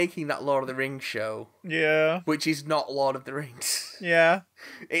are making that Lord of the Rings show. Yeah. Which is not Lord of the Rings. Yeah.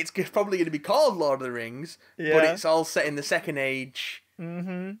 It's probably going to be called Lord of the Rings, but it's all set in the Second Age,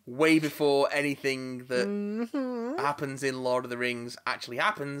 way before anything that happens in Lord of the Rings actually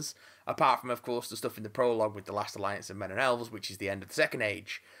happens, apart from, of course, the stuff in the prologue with the last alliance of men and elves, which is the end of the Second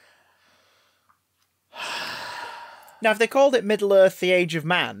Age. Now, if they called it Middle-earth, the Age of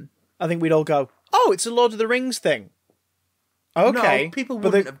Man, I think we'd all go, oh, it's a Lord of the Rings thing. Okay. No, people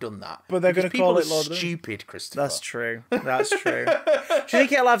wouldn't have done that. But they're going to call it Lord of the Rings. Stupid, Christopher. That's true. Do you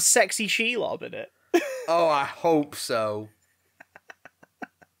think it'll have sexy Shelob in it? Oh, I hope so.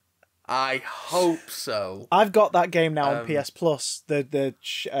 I hope so. I've got that game now on PS Plus, the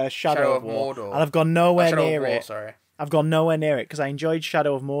Shadow of War, Mordor. and I've gone nowhere near War, it. Sorry. I've gone nowhere near it because I enjoyed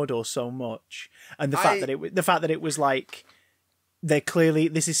Shadow of Mordor so much, and the fact that it was like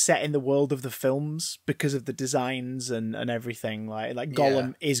this is set in the world of the films because of the designs and everything. Like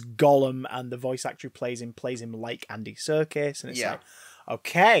Gollum is Gollum, and the voice actor who plays him like Andy Serkis, and it's like,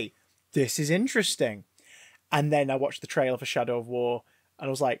 okay, this is interesting. And then I watched the trailer for Shadow of War, and I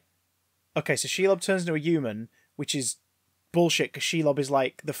was like, okay, so Shelob turns into a human, which is bullshit because Shelob is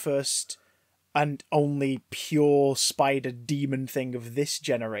like the first and only pure spider demon thing of this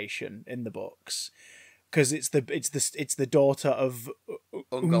generation in the books. Because it's the daughter of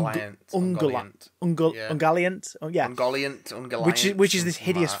Ungoliant. Which is this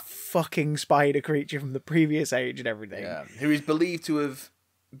hideous fucking spider creature from the previous age and everything. Yeah, who is believed to have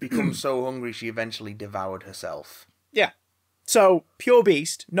become so hungry she eventually devoured herself. Yeah. So pure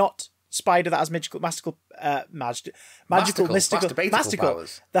beast, not spider that has mystical powers.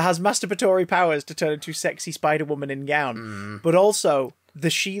 that has masturbatory powers to turn into sexy Spider Woman in gown. But also the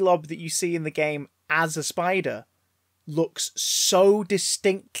Shelob that you see in the game as a spider looks so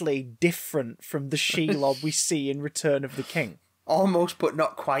distinctly different from the Shelob we see in Return of the King. Almost, but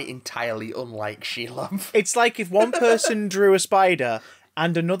not quite entirely unlike Shelob. It's like if one person drew a spider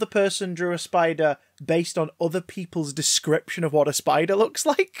and another person drew a spider based on other people's description of what a spider looks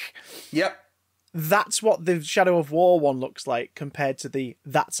like. Yep. That's what the Shadow of War one looks like compared to the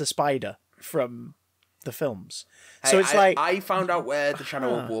That's a Spider from the films. So it's like... I found out where the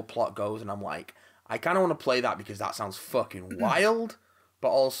Shadow of War plot goes, and I'm like, I kind of want to play that because that sounds fucking wild, but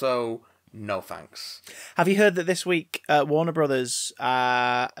also... no thanks. Have you heard that this week Warner Brothers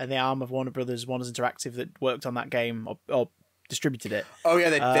and the arm of Warner Brothers, Warner's Interactive, that worked on that game or distributed it? Oh yeah,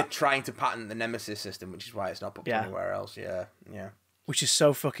 they're trying to patent the Nemesis system, which is why it's not put anywhere else. Yeah. Which is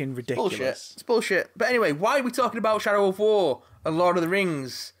so fucking ridiculous. Bullshit. It's bullshit. But anyway, why are we talking about Shadow of War and Lord of the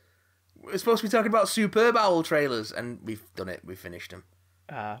Rings? We're supposed to be talking about Superb Owl trailers, and we've done it. We've finished them.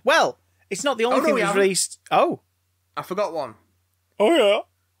 Well, it's not the only thing that's released. Oh, I forgot one. Oh yeah.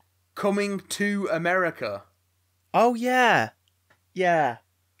 Coming to America. Oh, yeah. Yeah.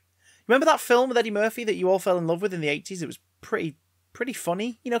 Remember that film with Eddie Murphy that you all fell in love with in the 80s? It was pretty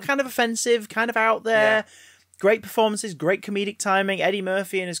funny. You know, kind of offensive, kind of out there. Yeah. Great performances, great comedic timing. Eddie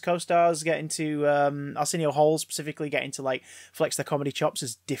Murphy and his co-stars getting to, Arsenio Hall specifically, getting to, like, flex their comedy chops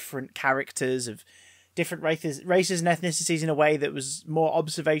as different characters of different races and ethnicities in a way that was more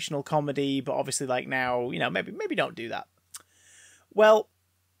observational comedy, but obviously, like, now, you know, maybe don't do that. Well...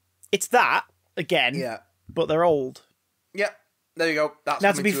 it's that again, but they're old. Yep, there you go. That's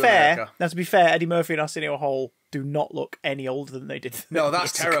now to be fair, Eddie Murphy and Arsenio Hall do not look any older than they did. No,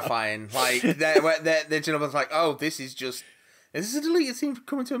 that's terrifying. Like they're like, oh, this is a deleted scene from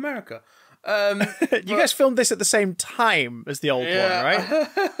Coming to America. You guys filmed this at the same time as the old one, right?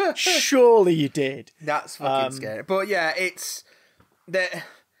 Surely you did. That's fucking scary. But yeah, it's that.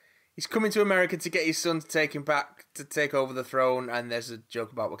 He's coming to America to get his son to take him back to take over the throne, and there's a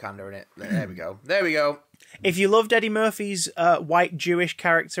joke about Wakanda in it. There we go. There we go. If you loved Eddie Murphy's white Jewish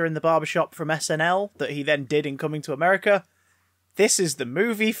character in the barbershop from SNL that he then did in Coming to America, this is the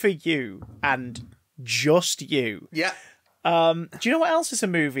movie for you, and just you. Yeah. Do you know what else is a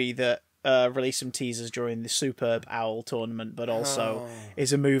movie that released some teasers during the Superb Owl tournament, but also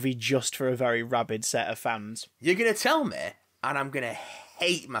is a movie just for a very rabid set of fans? You're going to tell me, and I'm going to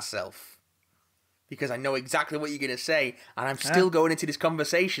hate myself because I know exactly what you're going to say, and I'm still going into this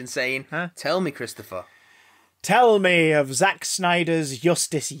conversation saying, tell me, Christopher. Tell me of Zack Snyder's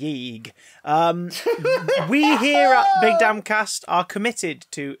Justice League. We here at Big Damn Cast are committed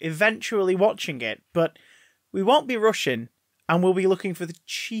to eventually watching it, but we won't be rushing, and we'll be looking for the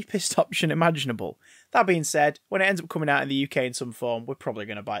cheapest option imaginable. That being said, when it ends up coming out in the UK in some form, we're probably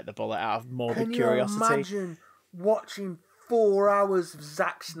going to bite the bullet out of morbid curiosity. Can you imagine watching 4 hours of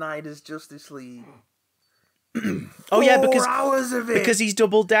Zack Snyder's Justice League? Yeah, because 4 hours of it. Because he's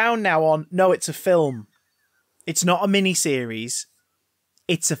doubled down now on, no, it's a film. It's not a mini-series.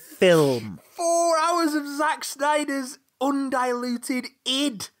 It's a film. 4 hours of Zack Snyder's undiluted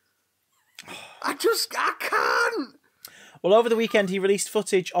id. I can't. Well, over the weekend, he released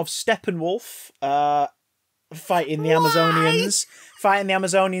footage of Steppenwolf fighting the Amazonians. Fighting the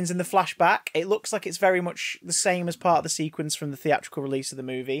Amazonians in the flashback. It looks like it's very much the same as part of the sequence from the theatrical release of the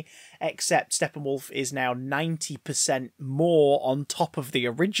movie, except Steppenwolf is now 90% more on top of the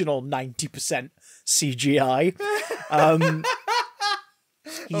original 90% CGI.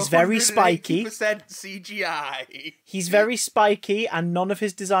 He's very spiky. 180% CGI. He's very spiky, and none of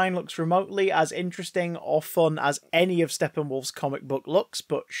his design looks remotely as interesting or fun as any of Steppenwolf's comic book looks,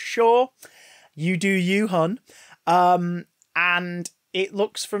 but sure, you do you, hun. And it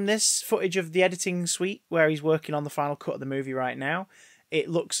looks, from this footage of the editing suite where he's working on the final cut of the movie right now, it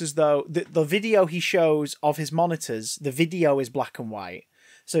looks as though the video he shows of his monitors, the video is black and white.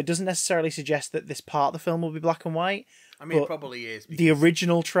 So it doesn't necessarily suggest that this part of the film will be black and white. I mean, it probably is. The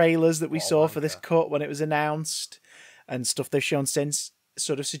original trailers that we saw for this cut when it was announced and stuff they've shown since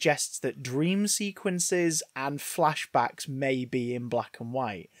sort of suggests that dream sequences and flashbacks may be in black and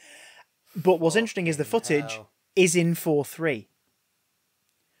white. But what's interesting is the footage is in 4:3.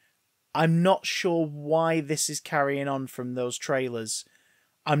 I'm not sure why this is carrying on from those trailers.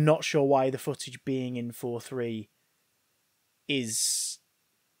 I'm not sure why the footage being in 4:3 is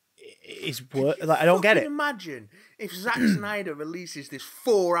worth. Like, I don't get it. Imagine if Zack Snyder releases this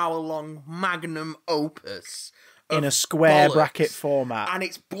 4-hour-long magnum opus in a square bracket format, and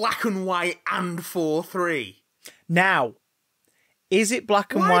it's black and white and 4:3. Now, Is it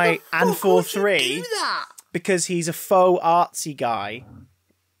black and Why white the and fuck would you 4:3? do that? Because he's a faux artsy guy.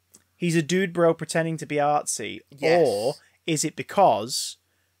 He's a dude bro pretending to be artsy. Yes. Or is it because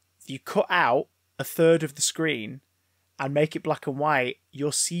you cut out a third of the screen and make it black and white,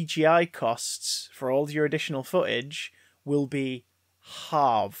 your CGI costs for all your additional footage will be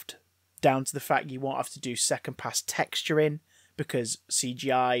halved down to the fact you won't have to do second pass texturing because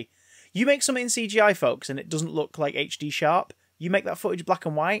CGI... You make something in CGI, folks, and it doesn't look like HD sharp. You make that footage black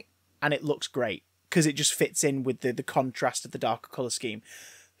and white and it looks great because it just fits in with the contrast of the darker colour scheme.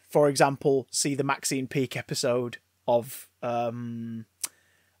 For example, see the Maxine Peake episode of Black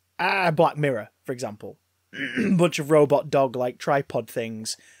Mirror, for example. Bunch of robot dog-like tripod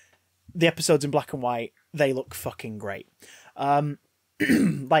things. The episodes in black and white, they look fucking great.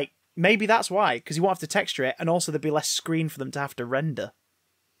 Like, maybe that's why, because you won't have to texture it, and also there'd be less screen for them to have to render.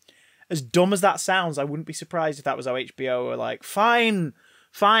 As dumb as that sounds, I wouldn't be surprised if that was how HBO were like, fine,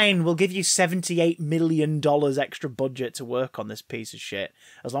 we'll give you $78 million extra budget to work on this piece of shit.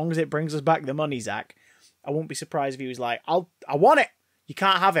 As long as it brings us back the money, Zach. I won't be surprised if he was like, I want it. You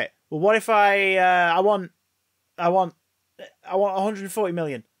can't have it. Well, what if I want 140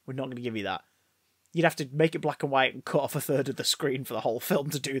 million? We're not going to give you that. You'd have to make it black and white and cut off a third of the screen for the whole film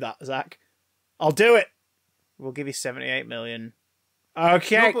to do that, Zach. I'll do it. We'll give you 78 million.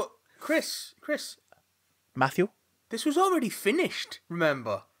 Okay. No, but Chris. Matthew? This was already finished,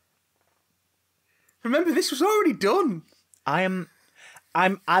 remember? Remember, this was already done. I'm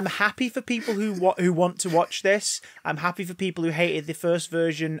happy for people who want to watch this. I'm happy for people who hated the first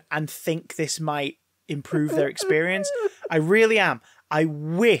version and think this might improve their experience. I really am. I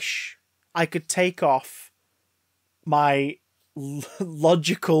wish I could take off my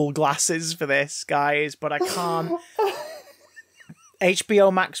logical glasses for this, guys, but I can't.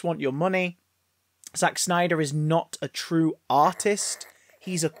 HBO Max want your money. Zack Snyder is not a true artist.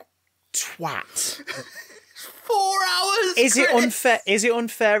 He's a twat. 4 hours. Is it unfair? Is it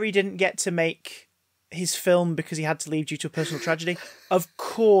unfair he didn't get to make his film because he had to leave due to a personal tragedy? Of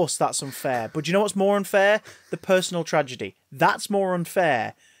course that's unfair. But do you know what's more unfair? The personal tragedy. That's more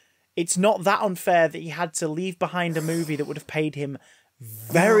unfair. It's not that unfair that he had to leave behind a movie that would have paid him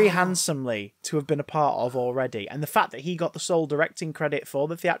very handsomely to have been a part of already. And the fact that he got the sole directing credit for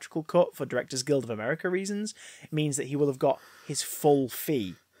the theatrical cut for Directors Guild of America reasons means that he will have got his full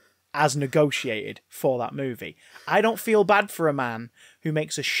fee as negotiated for that movie. I don't feel bad for a man who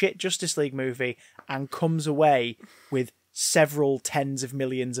makes a shit Justice League movie and comes away with several tens of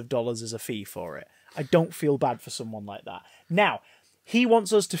millions of dollars as a fee for it. I don't feel bad for someone like that. Now, he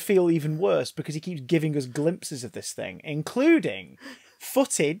wants us to feel even worse because he keeps giving us glimpses of this thing, including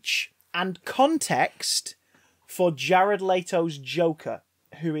footage and context for Jared Leto's Joker,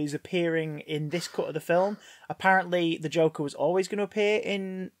 who is appearing in this cut of the film. Apparently, the Joker was always going to appear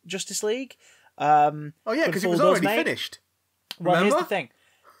in Justice League. Oh yeah, because it was already finished. Well, here's the thing.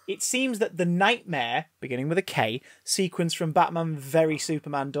 It seems that the Nightmare, beginning with a K, sequence from Batman v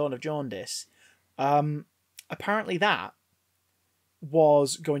Superman Dawn of Jaundice, apparently that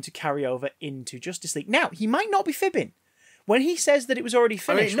was going to carry over into Justice League. Now, he might not be fibbing. When he says that it was already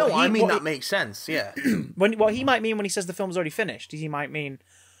finished... that makes sense, yeah. What he might mean when he says the film's already finished is he might mean,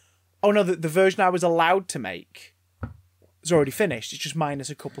 oh no, the version I was allowed to make is already finished. It's just minus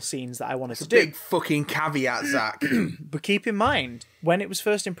a couple scenes that I wanted to do. Big fucking caveat, Zach. But keep in mind, when it was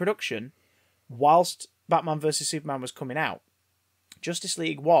first in production, whilst Batman vs Superman was coming out, Justice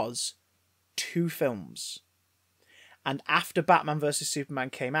League was 2 films. And after Batman vs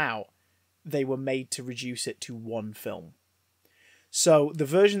Superman came out, they were made to reduce it to 1 film. So the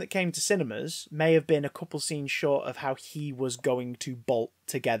version that came to cinemas may have been a couple scenes short of how he was going to bolt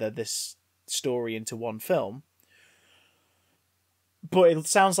together this story into 1 film. But it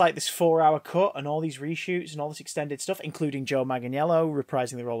sounds like this 4-hour cut and all these reshoots and all this extended stuff, including Joe Manganiello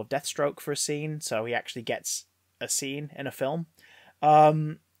reprising the role of Deathstroke for a scene, so he actually gets a scene in a film.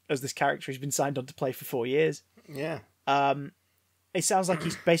 As this character has been signed on to play for 4 years. Yeah. It sounds like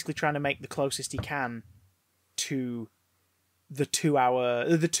he's basically trying to make the closest he can to the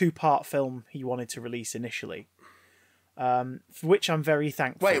 2-part film he wanted to release initially. For which I'm very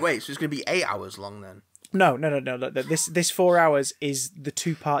thankful. Wait, so it's going to be 8 hours long then? No. This 4 hours is the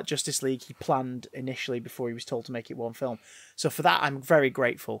 2-part Justice League he planned initially before he was told to make it 1 film. So for that, I'm very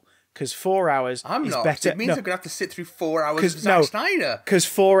grateful. Because 4 hours is better. It means I'm going to have to sit through 4 hours of Zack Snyder. Because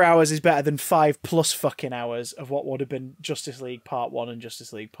 4 hours is better than 5+ fucking hours of what would have been Justice League Part 1 and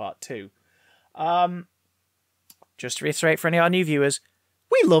Justice League Part 2. Just to reiterate for any of our new viewers,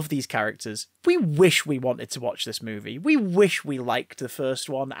 we love these characters. We wish we wanted to watch this movie. We wish we liked the first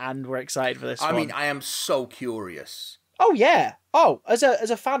one and were excited for this one. I mean, I am so curious. Oh yeah. Oh, as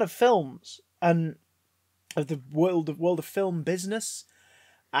a fan of films and of the world of film business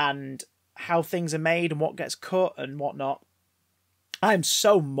and how things are made and what gets cut and whatnot, I'm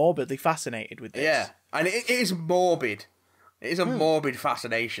so morbidly fascinated with this. Yeah, and it is morbid. It is a morbid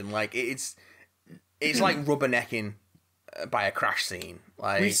fascination. Like it's like rubbernecking by a crash scene.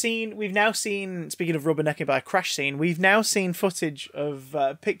 Like we've now seen. Speaking of rubbernecking by a crash scene, we've now seen footage of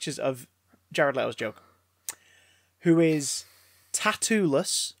pictures of Jared Leto's Joker, who is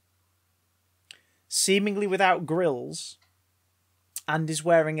tattooless, seemingly without grills, and is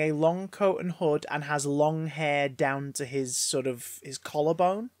wearing a long coat and hood and has long hair down to his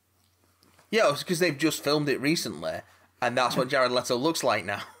collarbone. Yeah, it's because they've just filmed it recently, and that's what Jared Leto looks like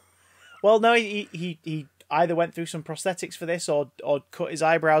now. Well, no, he either went through some prosthetics for this or cut his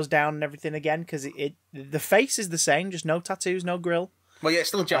eyebrows down and everything again, because the face is the same, just no tattoos, no grill. Well, yeah, it's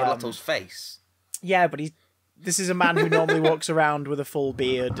still Jared Leto's face. Yeah, but this is a man who normally walks around with a full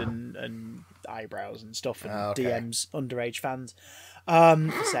beard and eyebrows and stuff and DMs underage fans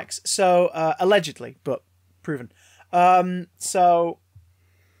for sex. So, allegedly, but proven. So,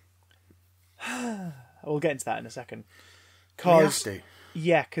 we'll get into that in a second. Because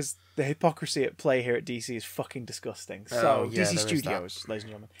the hypocrisy at play here at DC is fucking disgusting. So, DC Studios, ladies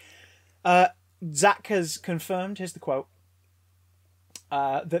and gentlemen. Zack has confirmed, here's the quote,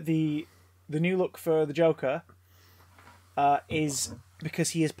 that the new look for the Joker is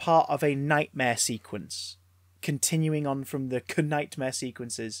because he is part of a nightmare sequence, continuing on from the nightmare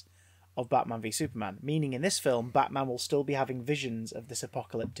sequences of Batman v Superman, meaning in this film, Batman will still be having visions of this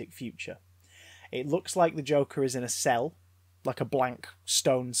apocalyptic future. It looks like the Joker is in a cell, like a blank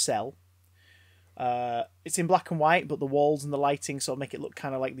stone cell. It's in black and white, but the walls and the lighting sort of make it look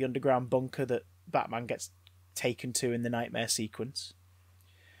kind of like the underground bunker that Batman gets taken to in the nightmare sequence.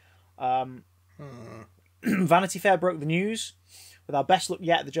 Vanity Fair broke the news. With our best look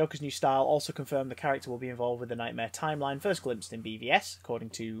yet, the Joker's new style also confirmed the character will be involved with the Nightmare timeline, first glimpsed in BVS, according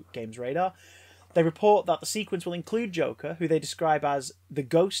to Games Radar. They report that the sequence will include Joker, who they describe as the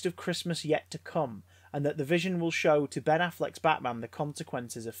ghost of Christmas yet to come, and that the vision will show to Ben Affleck's Batman the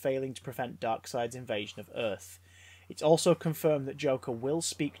consequences of failing to prevent Darkseid's invasion of Earth. It's also confirmed that Joker will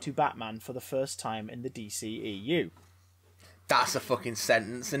speak to Batman for the first time in the DCEU. That's a fucking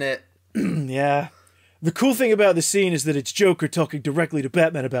sentence, isn't it? Yeah. The cool thing about the scene is that it's Joker talking directly to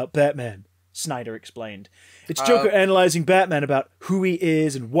Batman about Batman, Snyder explained. It's Joker analysing Batman about who he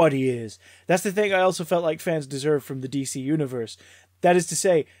is and what he is. That's the thing I also felt like fans deserve from the DC universe. That is to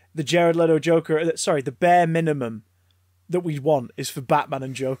say, the Jared Leto Joker... the bare minimum that we want is for Batman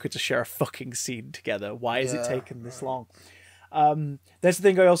and Joker to share a fucking scene together. Why is it taking this long? That's the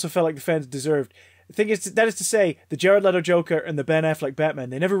thing I also felt like the fans deserved. The thing is, that is to say, the Jared Leto Joker and the Ben Affleck Batman,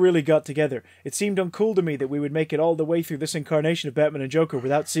 they never really got together. It seemed uncool to me that we would make it all the way through this incarnation of Batman and Joker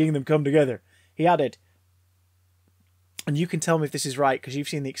without seeing them come together. He added, and you can tell me if this is right, because you've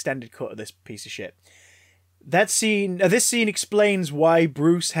seen the extended cut of this piece of shit. This scene explains why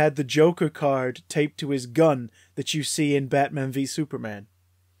Bruce had the Joker card taped to his gun that you see in Batman v Superman.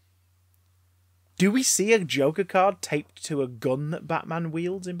 Do we see a Joker card taped to a gun that Batman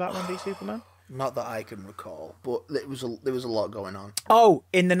wields in Batman v Superman? Not that I can recall, but there was a lot going on. Oh,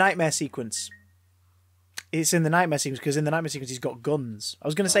 in the nightmare sequence. It's in the nightmare sequence, because in the nightmare sequence he's got guns. I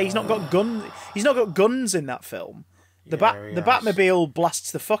was going to say he's not got guns in that film. The Batmobile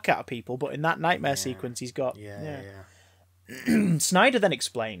blasts the fuck out of people, but in that nightmare sequence he's got... Snyder then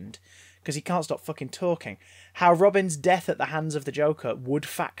explained, because he can't stop fucking talking, how Robin's death at the hands of the Joker would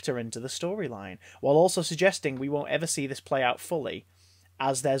factor into the storyline, while also suggesting we won't ever see this play out fully,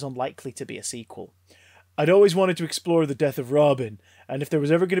 as there's unlikely to be a sequel. I'd always wanted to explore the death of Robin, and if there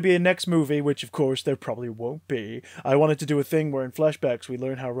was ever going to be a next movie, which of course there probably won't be, I wanted to do a thing where in flashbacks we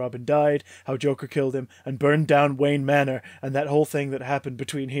learn how Robin died, how Joker killed him, and burned down Wayne Manor, and that whole thing that happened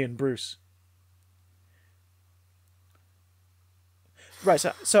between he and Bruce. Right,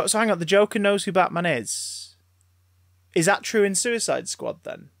 so hang on, the Joker knows who Batman is. Is that true in Suicide Squad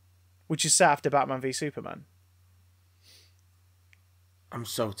then? Which is set after Batman v Superman? I'm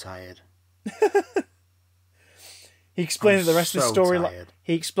so tired. He explained that the rest of the storyline.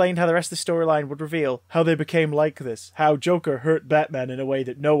 He explained how the rest of the storyline would reveal how they became like this, how Joker hurt Batman in a way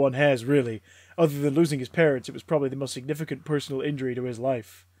that no one has really. Other than losing his parents, it was probably the most significant personal injury to his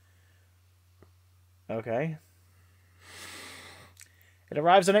life. Okay. It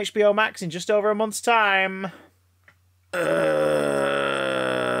arrives on HBO Max in just over a month's time.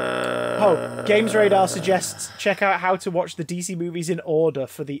 Games Radar suggests check out how to watch the DC movies in order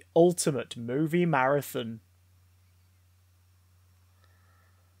for the ultimate movie marathon.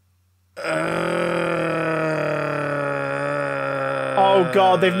 Oh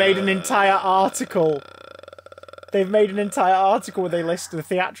god, they've made an entire article. They've made an entire article where they list the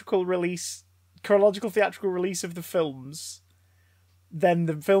chronological theatrical release of the films, then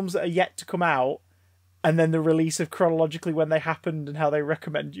the films that are yet to come out, and then the release of chronologically when they happened and how they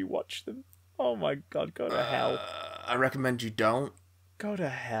recommend you watch them. Oh my god, go to hell. I recommend you don't. Go to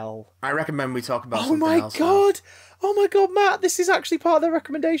hell. I recommend we talk about something else. Oh my god, Matt, this is actually part of the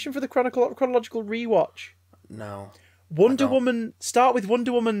recommendation for the chronological rewatch. No. Start with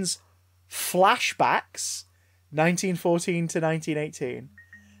Wonder Woman's flashbacks, 1914 to 1918.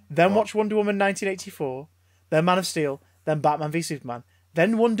 Then watch Wonder Woman 1984, then Man of Steel, then Batman v Superman,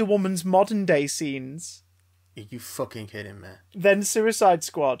 then Wonder Woman's modern day scenes. Are you fucking kidding me? Then Suicide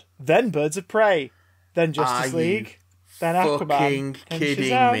Squad, then Birds of Prey, then Justice League, then Aquaman. Fucking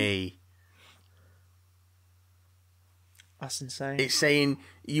kidding Shazam. me? That's insane. It's saying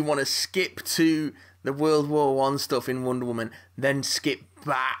you want to skip to the World War One stuff in Wonder Woman, then skip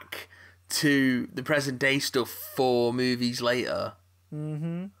back to the present day stuff 4 movies later.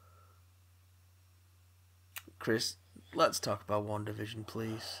 Mm-hmm. Chris, let's talk about WandaVision,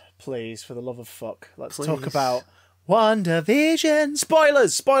 please. Please, for the love of fuck. Let's Please. talk about WandaVision.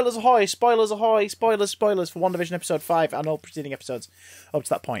 Spoilers! Spoilers ahoy! Spoilers ahoy! Spoilers for WandaVision episode 5 and all preceding episodes up to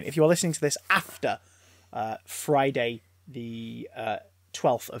that point. If you are listening to this after Friday, the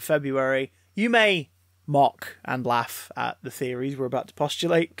 12th of February, you may mock and laugh at the theories we're about to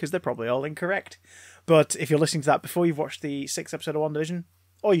postulate, because they're probably all incorrect. But if you're listening to that before you've watched the 6th episode of WandaVision,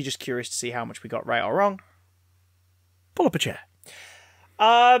 or you're just curious to see how much we got right or wrong, pull up a chair. Pull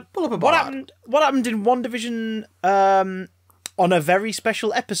up a What board. happened in WandaVision on a very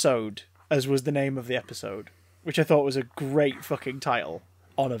special episode, as was the name of the episode, which I thought was a great fucking title.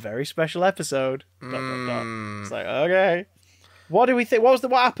 On a very special episode. ... It's like, okay. What do we think? What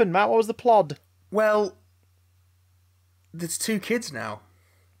happened, Matt? What was the plot? Well, there's 2 kids now.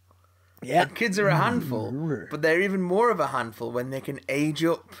 Yeah. And kids are a handful, but they're even more of a handful when they can age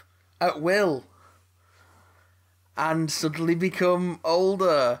up at will and suddenly become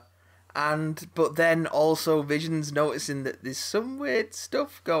older. But then also Vision's noticing that there's some weird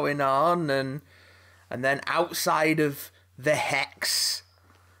stuff going on, and then outside of the Hex,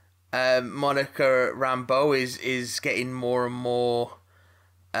 Monica Rambeau is getting more and more.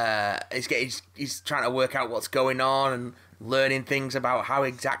 He's trying to work out what's going on and learning things about how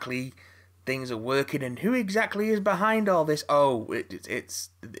exactly things are working and who exactly is behind all this. Oh, it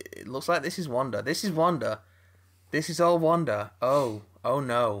looks like this is Wanda. This is Wanda. This is all Wanda. Oh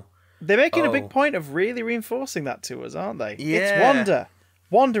no. They're making a big point of really reinforcing that to us, aren't they? Yeah. It's Wanda.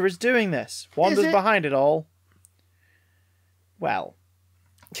 Wanda is doing this. Wanda's behind it all. Well.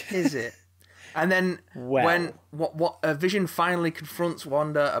 Is it? And then when Vision finally confronts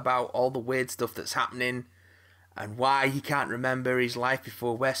Wanda about all the weird stuff that's happening and why he can't remember his life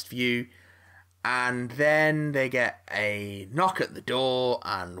before Westview, and then they get a knock at the door,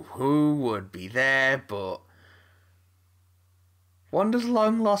 and who would be there but Wanda's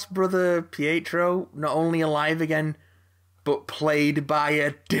long-lost brother Pietro, not only alive again, but played by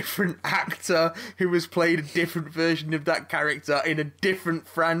a different actor who has played a different version of that character in a different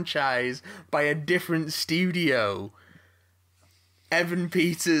franchise by a different studio. Evan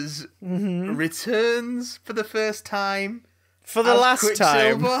Peters returns for the first time. For the last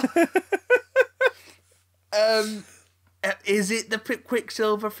time. Is it the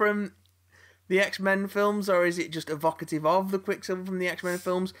Quicksilver from the X-Men films, or is it just evocative of the Quicksilver from the X-Men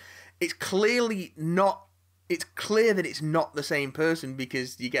films? It's clearly not. It's clear that it's not the same person,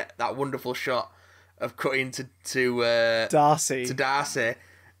 because you get that wonderful shot of cutting to Darcy,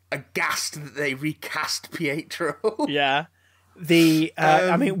 aghast that they recast Pietro. Yeah.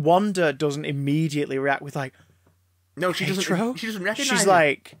 I mean, Wanda doesn't immediately react with like, no, she Pietro? doesn't. She doesn't recognize. She's him.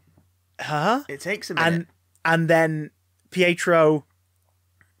 like, huh? It takes a minute, and then Pietro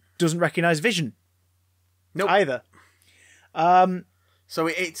doesn't recognize Vision. Nope. Either. So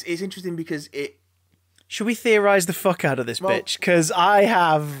it's interesting because it. Should we theorize the fuck out of this bitch? Because I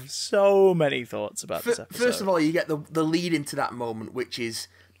have so many thoughts about this episode. First of all, you get the lead into that moment, which is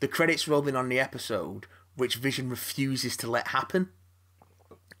the credits rolling on the episode, which Vision refuses to let happen.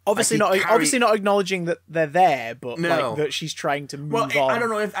 Obviously not acknowledging that they're there, but like that she's trying to move on. I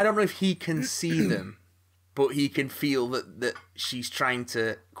don't know if he can see them, but he can feel that she's trying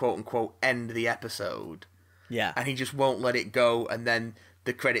to quote unquote end the episode. Yeah, and he just won't let it go, and then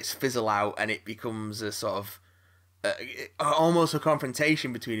the credits fizzle out, and it becomes a sort of almost a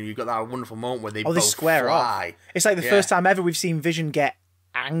confrontation between them. You've got that wonderful moment where they both square fly. off. It's like the first time ever we've seen Vision get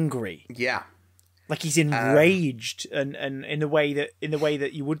angry. Yeah. Like he's enraged, and in the way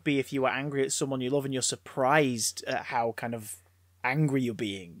that you would be if you were angry at someone you love and you're surprised at how kind of angry you're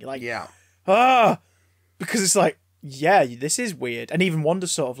being. You're like, Yeah. because it's like, yeah, this is weird. And even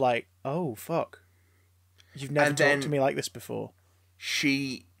Wanda's sort of like, oh, fuck. You've never talked to me like this before.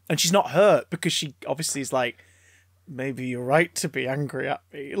 And she's not hurt because she obviously is like, maybe you're right to be angry at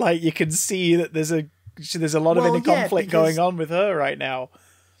me. Like, you can see that there's a lot of inner conflict going on with her right now.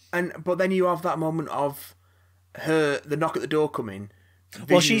 But then you have that moment of the knock at the door coming. Vision...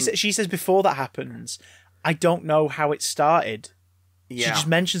 Well, she says before that happens, I don't know how it started. Yeah. She just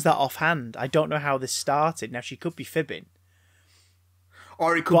mentions that offhand. I don't know how this started. Now, she could be fibbing.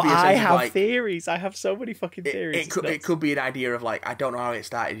 Or it could be a sense I have like, theories. I have so many fucking theories. It could be an idea of like, I don't know how it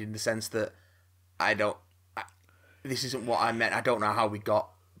started in the sense that this isn't what I meant. I don't know how we got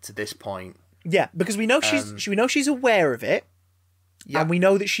to this point. Yeah, because we know she's aware of it, and we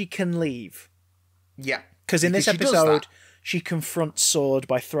know that she can leave. Yeah, because in this episode, she confronts SWORD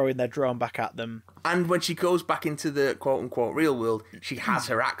by throwing their drone back at them. And when she goes back into the quote unquote real world, she has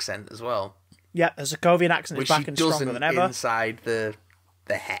her accent as well. Yeah, her Sokovian accent is back and stronger than ever. Inside the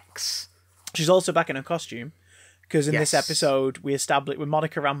hex. She's also back in her costume. Because in this episode, we established with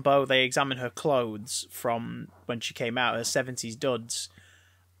Monica Rambeau, they examine her clothes from when she came out. Her 70s duds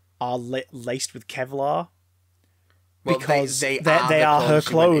are laced with Kevlar. Well, because they are her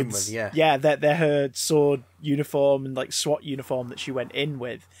clothes. With, yeah, they're her SWORD uniform and like SWAT uniform that she went in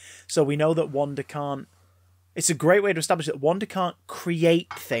with. So we know that Wanda can't... It's a great way to establish that Wanda can't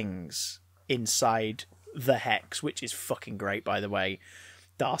create things inside the hex, which is fucking great, by the way.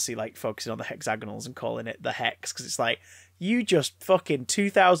 Darcy like focusing on the hexagonals and calling it the hex because it's like, you just fucking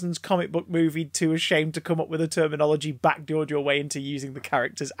 2000s comic book movie too ashamed to come up with a terminology, backdoored your way into using the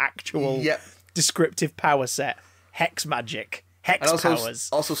character's actual descriptive power set. Hex magic, hex powers.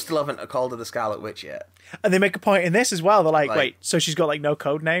 Also still haven't called her the Scarlet Witch yet. And they make a point in this as well. They're like, wait, so she's got like no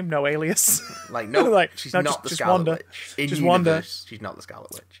code name, no alias? Like, no, like, she's not the Scarlet Witch. In just universe, she's not the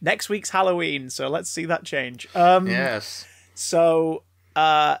Scarlet Witch. Next week's Halloween, so let's see that change. Yes. So,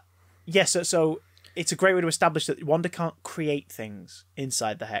 so it's a great way to establish that Wanda can't create things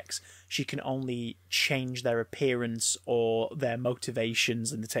inside the hex. She can only change their appearance or their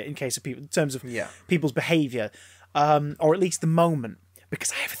motivations in case of people, in terms of people's behavior, or at least the moment.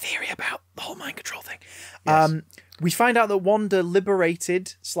 Because I have a theory about the whole mind control thing. Yes. We find out that Wanda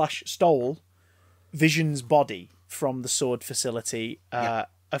liberated / stole Vision's body from the SWORD facility a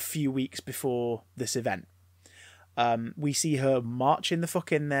few weeks before this event. We see her march in the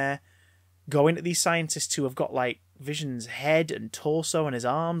fuck in there, go into these scientists who have got like Vision's head and torso and his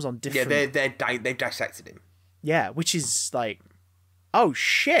arms on different... Yeah, they've dissected him. Yeah, which is like, oh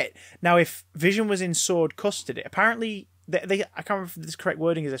shit. Now, if Vision was in SWORD custody, apparently, I can't remember if the correct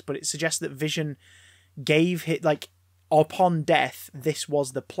wording is this, but it suggests that Vision gave his, like, upon death, this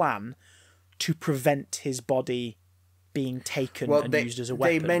was the plan to prevent his body being taken and used as a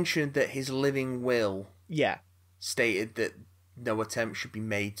weapon. They mentioned that his living will... Yeah. Stated that no attempt should be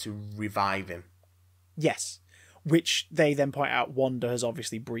made to revive him. Yes. Which they then point out Wanda has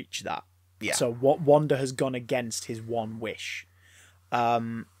obviously breached that. Yeah. So what Wanda has gone against his one wish.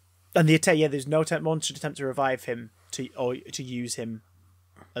 And there's no attempt, one should attempt to revive him to use him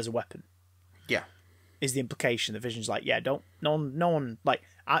as a weapon. Yeah. Is the implication. The Vision's like, yeah, no one, like,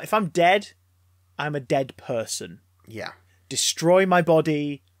 if I'm dead, I'm a dead person. Yeah. Destroy my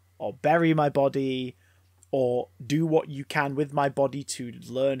body, or bury my body, or do what you can with my body to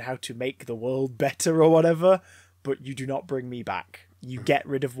learn how to make the world better or whatever, but you do not bring me back. You get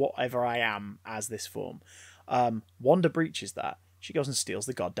rid of whatever I am as this form. Wanda breaches that. She goes and steals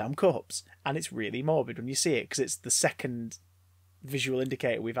the goddamn corpse. And it's really morbid when you see it, because it's the second visual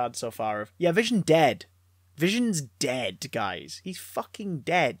indicator we've had so far of, yeah, Vision dead. Vision's dead, guys. He's fucking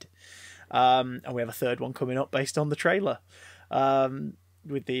dead. And we have a third one coming up based on the trailer.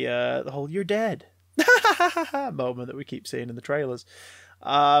 With the whole, you're dead moment that we keep seeing in the trailers.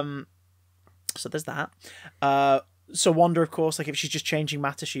 So there's that. So Wanda, of course, like if she's just changing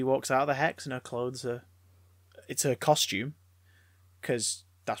matter, she walks out of the hex and her clothes are... It's her costume, because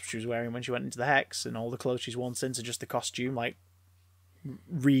that's what she was wearing when she went into the hex, and all the clothes she's worn since are just the costume, like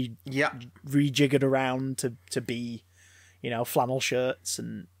rejiggered around to be, flannel shirts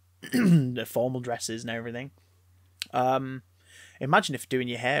and formal dresses and everything. Imagine if doing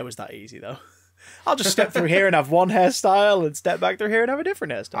your hair was that easy, though. I'll just step through here and have one hairstyle and step back through here and have a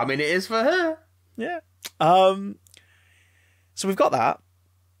different hairstyle. I mean, it is for her. Yeah. So we've got that.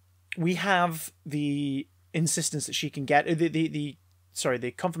 We have the insistence that she can get... the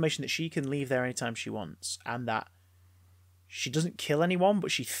confirmation that she can leave there anytime she wants, and that she doesn't kill anyone, but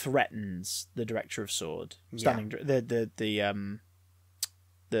she threatens the director of SWORD. The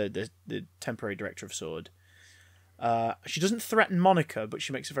temporary director of SWORD. She doesn't threaten Monica, but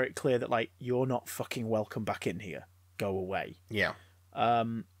she makes it very clear that, like, you're not fucking welcome back in here. Go away. Yeah.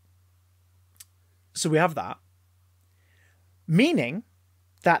 So we have that. Meaning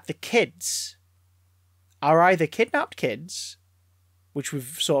that the kids are either kidnapped kids, which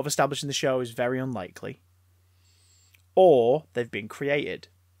we've sort of established in the show is very unlikely, or they've been created.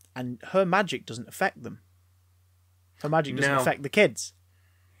 And her magic doesn't affect them. Her magic doesn't affect the kids.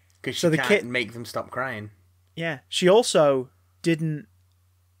 Because she can't make them stop crying. Yeah. She also didn't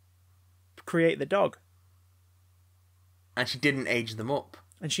create the dog. And she didn't age them up.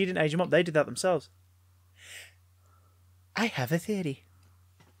 They did that themselves. I have a theory.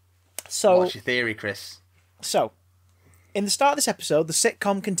 So, what's your theory, Chris? So, in the start of this episode, the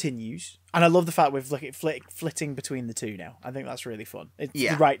sitcom continues. And I love the fact we're flitting between the two now. I think that's really fun.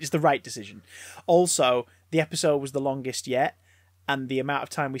 It's the right decision. Also, the episode was the longest yet. And the amount of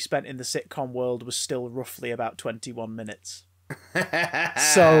time we spent in the sitcom world was still roughly about 21 minutes.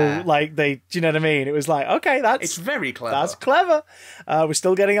 So, like, do you know what I mean? It was like, okay, it's very clever. That's clever. We're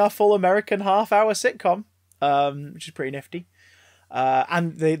still getting our full American half-hour sitcom, which is pretty nifty.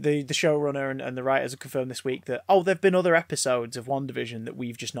 And the showrunner and the writers have confirmed this week that, there have been other episodes of WandaVision that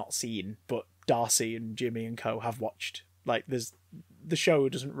we've just not seen, but Darcy and Jimmy and co have watched. Like, the show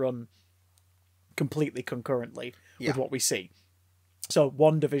doesn't run completely concurrently with what we see. So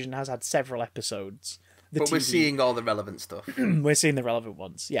WandaVision has had several episodes. But we're seeing all the relevant stuff. We're seeing the relevant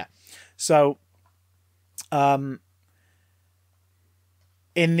ones, yeah. So, in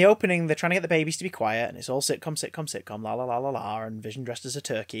the opening, they're trying to get the babies to be quiet, and it's all sitcom, la la la la la, and Vision dressed as a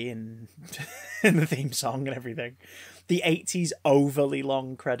turkey, and in the theme song and everything. The 80s overly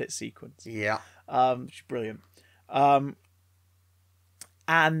long credit sequence. Yeah. Which is brilliant. And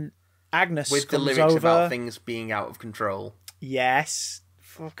Agnes with comes the lyrics over, about things being out of control. Yes,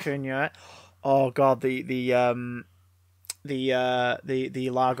 fucking yeah. Oh god, the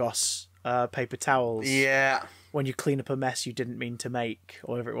Lagos paper towels. Yeah. When you clean up a mess you didn't mean to make,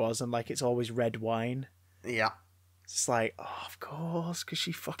 or whatever it was, and like it's always red wine. Yeah. It's like, of course, because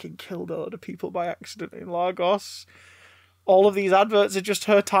she fucking killed a lot of people by accident in Lagos. All of these adverts are just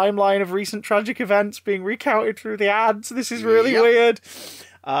her timeline of recent tragic events being recounted through the ads. This is really weird.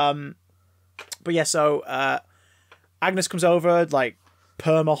 But yeah, so Agnes comes over, like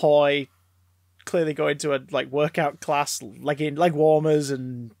perma-hoy, clearly going to a like workout class, leg warmers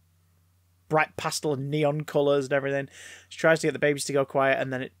and bright pastel and neon colours and everything. She tries to get the babies to go quiet,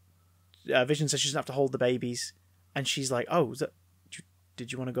 and then Vision says she doesn't have to hold the babies, and she's like, "Oh,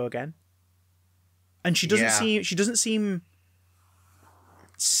 did you want to go again?" And she doesn't seem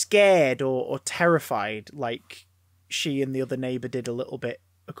scared or terrified like she and the other neighbour did a little bit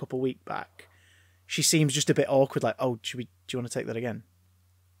a couple of weeks back. She seems just a bit awkward, like, "Oh, do you want to take that again?"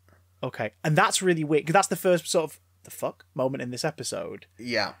 Okay. And that's really weird, because that's the first sort of the fuck moment in this episode.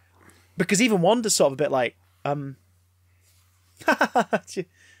 Yeah. Because even Wanda's sort of a bit like, no,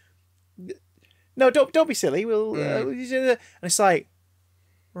 don't be silly. And it's like,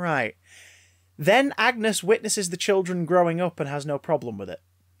 right. Then Agnes witnesses the children growing up and has no problem with it.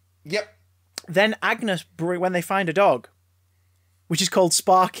 Yep. Then Agnes, when they find a dog, which is called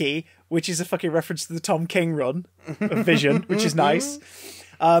Sparky, which is a fucking reference to the Tom King run of Vision, which is nice.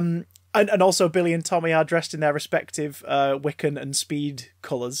 And also Billy and Tommy are dressed in their respective Wiccan and Speed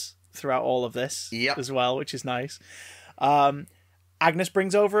colours throughout all of this as well, which is nice. Agnes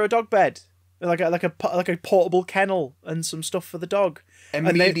brings over a dog bed, like a portable kennel and some stuff for the dog.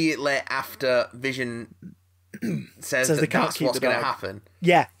 Immediately after Vision says that that's what's going to happen.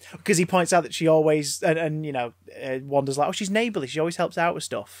 Yeah, because he points out that she always and you know Wanda's like, oh, she's neighbourly, she always helps out with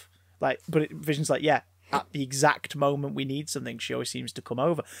stuff. Like, but Vision's like, yeah, at the exact moment we need something, she always seems to come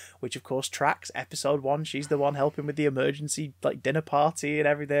over, which of course tracks episode 1. She's the one helping with the emergency like dinner party and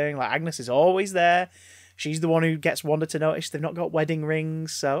everything. Like, Agnes is always there. She's the one who gets Wanda to notice they've not got wedding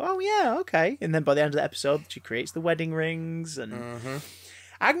rings. So, oh yeah, okay. And then by the end of the episode, she creates the wedding rings, and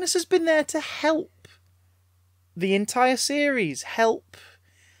Agnes has been there to help the entire series, help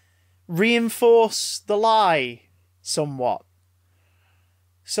reinforce the lie somewhat.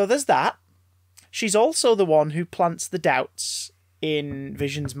 So there's that. She's also the one who plants the doubts in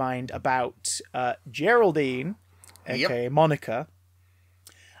Vision's mind about Geraldine, aka Monica.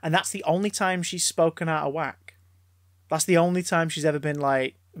 And that's the only time she's spoken out of whack. That's the only time she's ever been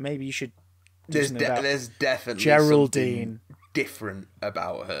like, maybe you should do something about there's definitely Geraldine. Something different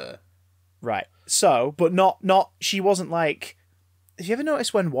about her. Right. So, but not she wasn't like, have you ever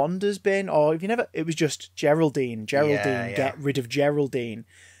noticed when Wanda's been, or have you never, it was just Geraldine, get rid of Geraldine.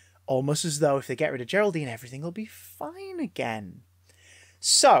 Almost as though if they get rid of Geraldine, everything will be fine again.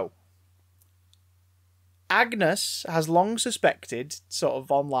 So, Agnes has long suspected, sort of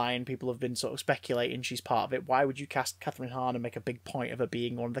online, people have been sort of speculating she's part of it. Why would you cast Catherine Hahn and make a big point of her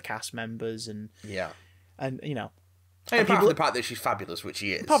being one of the cast members? And you know, and apart from the fact that she's fabulous, which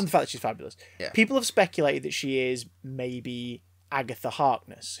she is. Apart from the fact that she's fabulous, yeah. People have speculated that she is maybe Agatha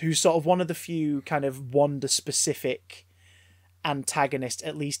Harkness, who's sort of one of the few kind of Wanda-specific antagonists,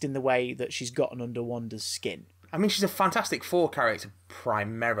 at least in the way that she's gotten under Wanda's skin. I mean, she's a Fantastic Four character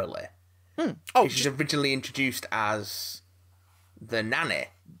primarily. Oh, she's originally introduced as the nanny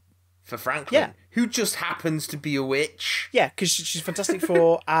for Franklin, who just happens to be a witch. Yeah, because she's Fantastic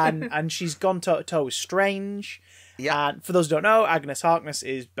Four, and she's gone toe to toe with Strange. Yeah. And for those who don't know, Agnes Harkness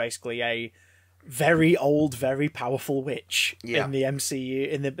is basically a very old, very powerful witch in the MCU,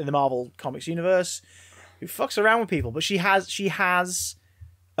 in the Marvel Comics universe, who fucks around with people. But she has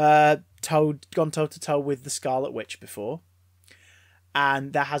gone toe to toe with the Scarlet Witch before.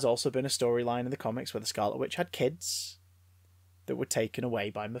 And there has also been a storyline in the comics where the Scarlet Witch had kids that were taken away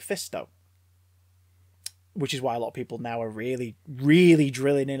by Mephisto. Which is why a lot of people now are really, really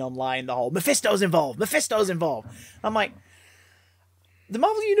drilling in online the whole Mephisto's involved. I'm like, the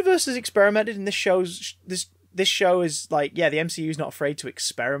Marvel Universe has experimented, and this show is like, yeah, the MCU is not afraid to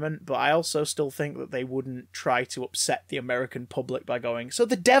experiment, but I also still think that they wouldn't try to upset the American public by going, so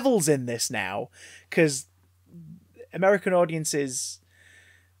the devil's in this now, because American audiences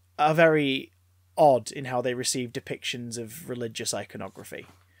are very odd in how they receive depictions of religious iconography.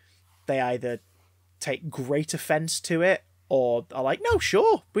 They either take great offense to it, or are like, no,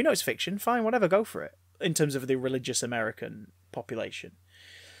 sure, we know it's fiction, fine, whatever, go for it, in terms of the religious American population.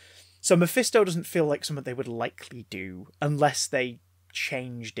 So Mephisto doesn't feel like something they would likely do unless they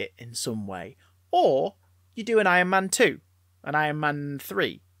changed it in some way. Or you do an Iron Man 2, an Iron Man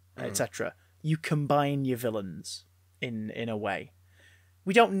 3, etc. You combine your villains in a way.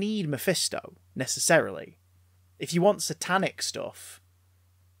 We don't need Mephisto, necessarily. If you want satanic stuff,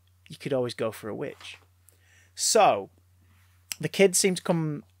 you could always go for a witch. So, the kids seem to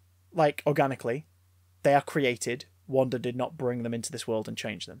come, like, organically. They are created. Wanda did not bring them into this world and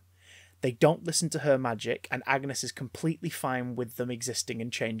change them. They don't listen to her magic, and Agnes is completely fine with them existing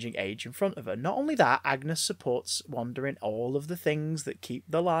and changing age in front of her. Not only that, Agnes supports Wanda in all of the things that keep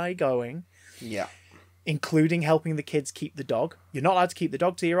the lie going. Yeah. Including helping the kids keep the dog. You're not allowed to keep the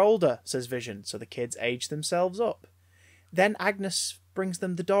dog till you're older, says Vision, so the kids age themselves up. Then Agnes brings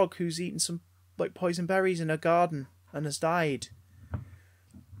them the dog who's eaten some like poison berries in her garden and has died.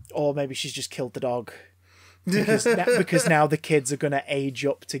 Or maybe she's just killed the dog. Because now the kids are going to age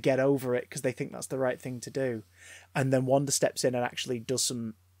up to get over it because they think that's the right thing to do. And then Wanda steps in and actually does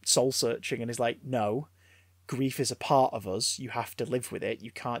some soul searching and is like, no, grief is a part of us. You have to live with it. You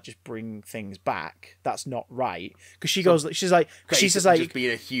can't just bring things back. That's not right. Because she goes, she says like, just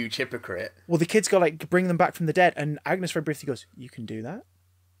being a huge hypocrite. Well, the kids go like, bring them back from the dead. And Agnes very briefly goes, you can do that?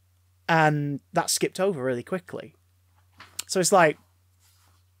 And that skipped over really quickly. So it's like,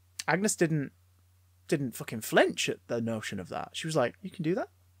 Agnes didn't fucking flinch at the notion of that. She was like, you can do that?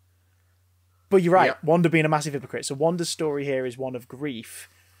 But you're right, yep. Wanda being a massive hypocrite. So Wanda's story here is one of grief,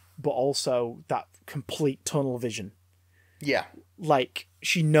 but also that complete tunnel vision. Yeah. Like,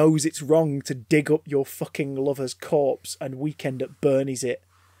 she knows it's wrong to dig up your fucking lover's corpse and weekend at Bernie's it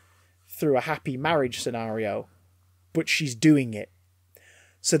through a happy marriage scenario, but she's doing it.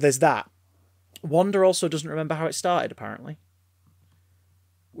 So there's that. Wanda also doesn't remember how it started, apparently.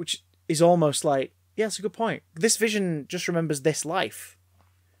 Which is almost like, yeah, that's a good point. This Vision just remembers this life.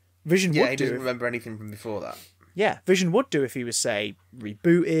 Vision would do. Yeah, he doesn't remember anything from before that. Yeah, Vision would do if he was, say,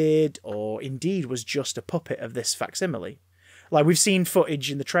 rebooted or indeed was just a puppet of this facsimile. Like, we've seen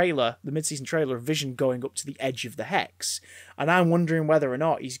footage in the trailer, the mid-season trailer, of Vision going up to the edge of the Hex. And I'm wondering whether or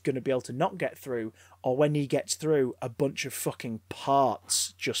not he's going to be able to not get through, or when he gets through, a bunch of fucking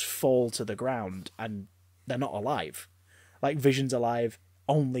parts just fall to the ground and they're not alive. Like, Vision's alive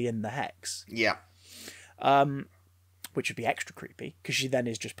only in the Hex. Yeah. Which would be extra creepy, because she then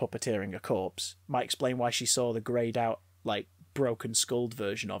is just puppeteering a corpse. Might explain why she saw the greyed out, like, broken skulled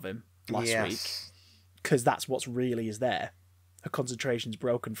version of him last week. Because that's what's really is there. Her concentration's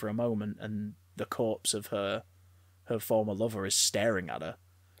broken for a moment, and the corpse of her former lover is staring at her.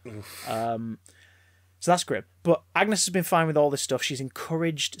 So that's grim. But Agnes has been fine with all this stuff. She's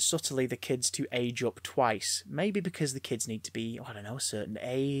encouraged subtly the kids to age up twice. Maybe because the kids need to be, I don't know, a certain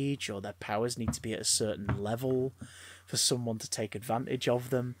age, or their powers need to be at a certain level for someone to take advantage of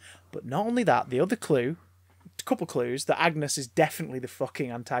them. But not only that, the other clue, a couple clues, that Agnes is definitely the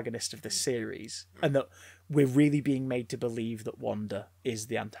fucking antagonist of this series. And that we're really being made to believe that Wanda is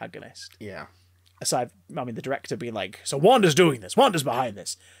the antagonist. Yeah. Aside, I mean, the director being like, so Wanda's doing this, Wanda's behind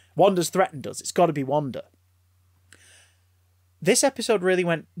this. Wanda's threatened us. It's got to be Wanda. This episode really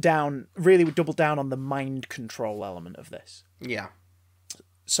doubled down on the mind control element of this. Yeah.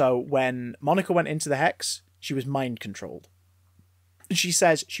 So when Monica went into the Hex, she was mind controlled. She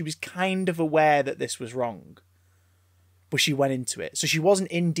says she was kind of aware that this was wrong, but she went into it. So she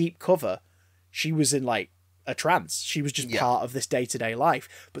wasn't in deep cover. She was in like a trance. She was just part of this day-to-day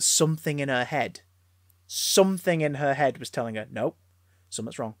life. But something in her head was telling her, nope,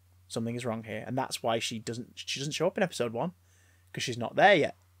 something's wrong. Something is wrong here. And that's why she doesn't show up in episode 1, because she's not there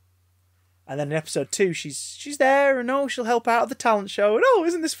yet. And then in episode 2, she's there, and she'll help out at the talent show, and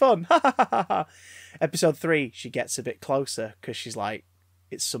isn't this fun? Episode 3, she gets a bit closer because she's like,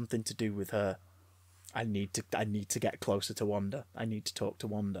 it's something to do with her. I need to get closer to Wanda. I need to talk to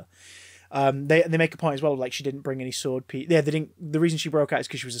Wanda. They make a point as well, like she didn't bring any sword people. Yeah, they didn't. The reason she broke out is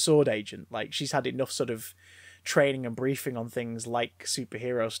because she was a sword agent. Like she's had enough sort of training and briefing on things like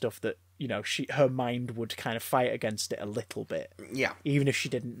superhero stuff that her mind would kind of fight against it a little bit. Yeah, even if she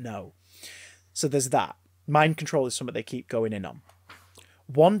didn't know. So there's that. Mind control is something they keep going in on.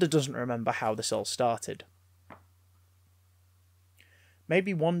 Wanda doesn't remember how this all started.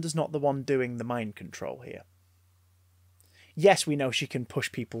 Maybe Wanda's not the one doing the mind control here. Yes, we know she can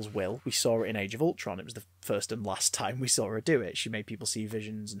push people's will. We saw it in Age of Ultron. It was the first and last time we saw her do it. She made people see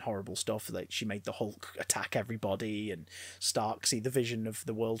visions and horrible stuff. Like she made the Hulk attack everybody, and Stark see the vision of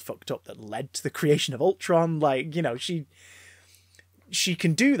the world fucked up that led to the creation of Ultron. Like, she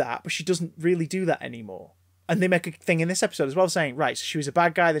can do that, but she doesn't really do that anymore. And they make a thing in this episode as well, saying, right, so she was a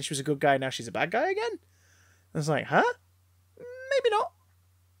bad guy, then she was a good guy, now she's a bad guy again? And it's like, huh? Maybe not.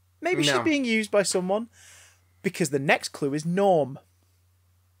 Maybe she's being used by someone. Because the next clue is Norm.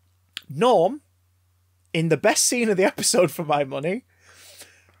 Norm, in the best scene of the episode for my money,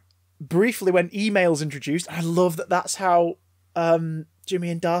 briefly when email's introduced, I love that that's how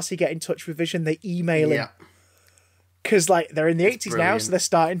Jimmy and Darcy get in touch with Vision. They email him. Because they're in the 80s now, so they're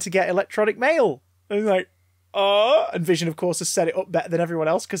starting to get electronic mail. And like, and Vision, of course, has set it up better than everyone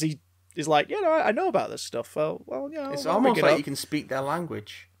else because he is like, I know about this stuff. Well, it's almost like you can speak their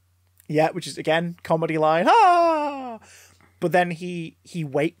language. Yeah, which is, again, comedy line. Ah! But then he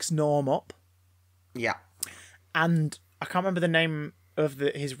wakes Norm up. Yeah. And I can't remember the name of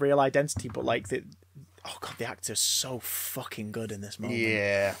his real identity, but the actor's so fucking good in this moment.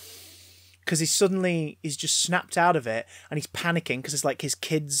 Yeah. Because he's just snapped out of it, and he's panicking because it's like his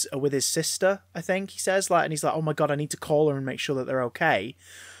kids are with his sister, I think he says. And he's like, oh my God, I need to call her and make sure that they're okay.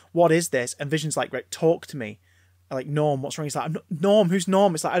 What is this? And Vision's like, right, talk to me. Like, Norm, what's wrong? He's like, Norm, who's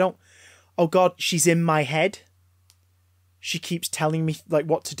Norm? It's like, oh God, she's in my head. She keeps telling me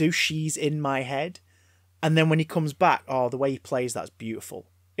what to do. She's in my head. And then when he comes back, the way he plays, that's beautiful.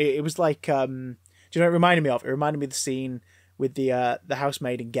 It was like, do you know what it reminded me of? It reminded me of the scene with the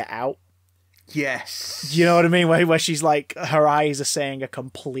housemaid in Get Out. Yes. Do you know what I mean? Where she's like, her eyes are saying a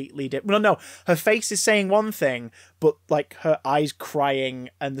completely different... No, her face is saying one thing, but her eyes crying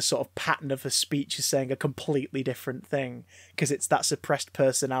and the sort of pattern of her speech is saying a completely different thing because it's that suppressed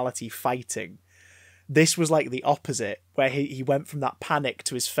personality fighting. This was the opposite, where he went from that panic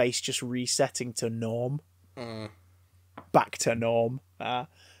to his face just resetting to Norm. Back to Norm.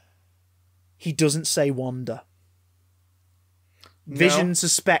 He doesn't say Wanda. Vision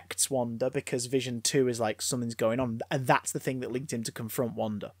suspects Wanda because Vision 2 is something's going on, and that's the thing that linked him to confront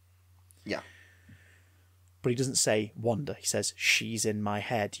Wanda. Yeah. But he doesn't say Wanda. He says, she's in my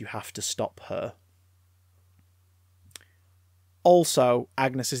head. You have to stop her. Also,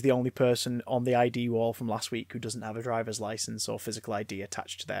 Agnes is the only person on the ID wall from last week who doesn't have a driver's license or physical ID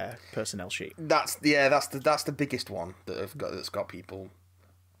attached to their personnel sheet. That's the biggest one that's got people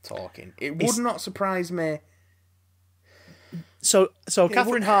talking. It would not surprise me. So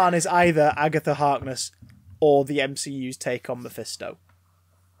Catherine Hahn is either Agatha Harkness or the MCU's take on Mephisto.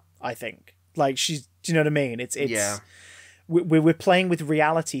 I think. She's, do you know what I mean? It's we're playing with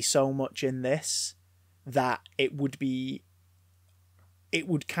reality so much in this that it would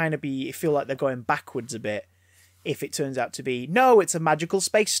kind of feel like they're going backwards a bit if it turns out to be, no, it's a magical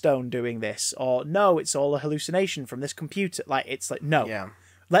space stone doing this, or no, it's all a hallucination from this computer. No. Yeah.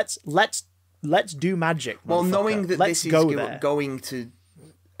 Let's do magic. Well, knowing that this is going to,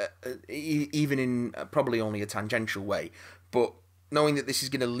 even in probably only a tangential way, but knowing that this is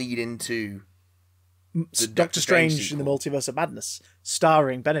going to lead into Doctor Strange in the Multiverse of Madness,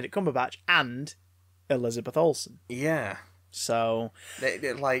 starring Benedict Cumberbatch and Elizabeth Olsen. Yeah. So, we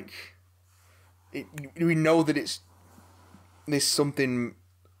know that there's something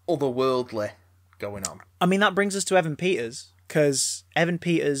otherworldly going on. I mean, that brings us to Evan Peters, because Evan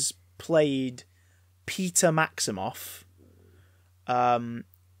Peters played Peter Maximoff,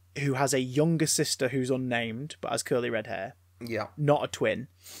 who has a younger sister who's unnamed but has curly red hair. Yeah. Not a twin.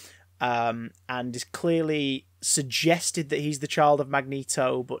 And is clearly suggested that he's the child of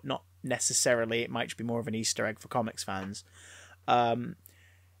Magneto, but not necessarily. It might just be more of an Easter egg for comics fans.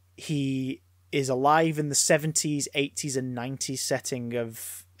 He is alive in the 70s, 80s, and 90s setting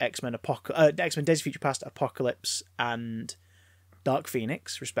of X-Men Days of Future Past, Apocalypse, and Dark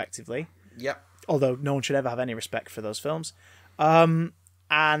Phoenix, respectively. Yep. Although no one should ever have any respect for those films. And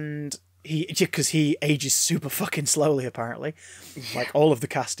because he ages super fucking slowly, apparently. Like all of the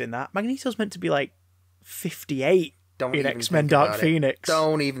cast in that. Magneto's meant to be like 58 in X-Men Dark Phoenix.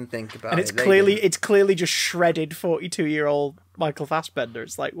 Don't even think about it. And it's clearly just shredded 42-year-old Michael Fassbender.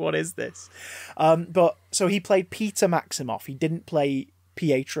 It's like, what is this? But so he played Peter Maximoff. He didn't play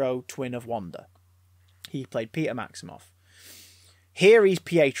Pietro, twin of Wanda. He played Peter Maximoff. Here he's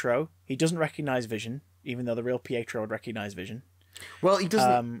Pietro. He doesn't recognize Vision, even though the real Pietro would recognize Vision. Well, he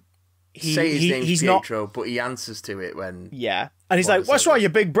doesn't say his name's Pietro, but he answers to it when... Yeah. And he's like, what's wrong, your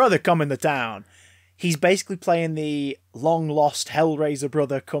big brother coming to town? He's basically playing the long-lost Hellraiser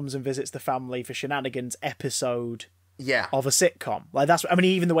brother comes and visits the family for shenanigans episode of a sitcom. Like that's, I mean,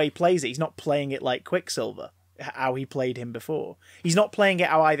 even the way he plays it, he's not playing it like Quicksilver, how he played him before. He's not playing it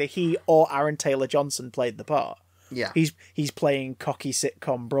how either he or Aaron Taylor Johnson played the part. Yeah. He's playing cocky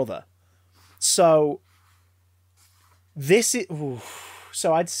sitcom brother. So this is...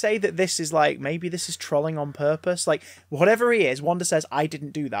 So I'd say that this is like, maybe this is trolling on purpose. Like, whatever he is, Wanda says, I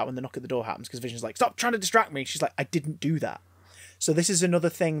didn't do that when the knock at the door happens, because Vision's like, stop trying to distract me. She's like, I didn't do that. So this is another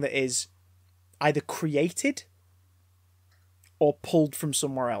thing that is either created or pulled from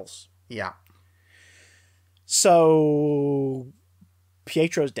somewhere else. Yeah. So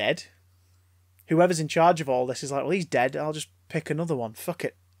Pietro's dead. Whoever's in charge of all this is like, well, he's dead. I'll just pick another one. Fuck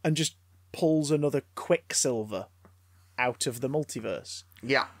it. And just pulls another Quicksilver out of the multiverse.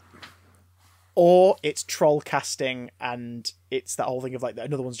 Yeah. Or it's troll casting and it's that whole thing of like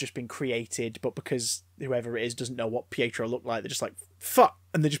another one's just been created, but because whoever it is doesn't know what Pietro looked like, they're just like, fuck,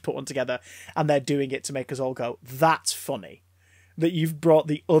 and they just put one together and they're doing it to make us all go, that's funny. That you've brought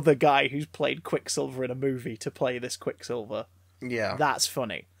the other guy who's played Quicksilver in a movie to play this Quicksilver. Yeah. That's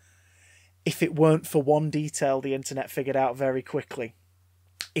funny. If it weren't for one detail the internet figured out very quickly.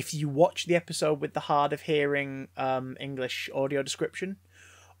 If you watch the episode with the hard of hearing English audio description,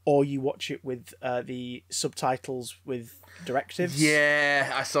 or you watch it with the subtitles with directives.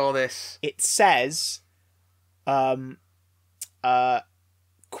 Yeah, I saw this. It says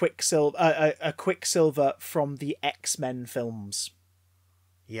Quicksilver, a Quicksilver from the X-Men films.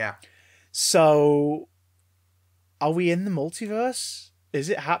 Yeah. So, are we in the multiverse? Is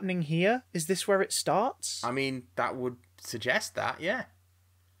it happening here? Is this where it starts? I mean, that would suggest that, yeah.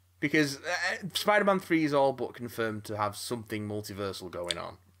 Because Spider-Man 3 is all but confirmed to have something multiversal going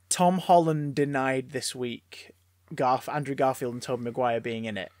on. Tom Holland denied this week Andrew Garfield and Tobey Maguire being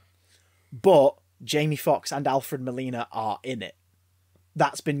in it. But Jamie Foxx and Alfred Molina are in it.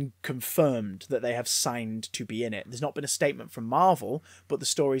 That's been confirmed that they have signed to be in it. There's not been a statement from Marvel, but the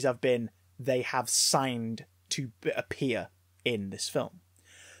stories have been they have signed to appear in this film.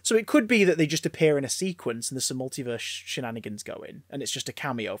 So it could be that they just appear in a sequence and there's some multiverse shenanigans going, and it's just a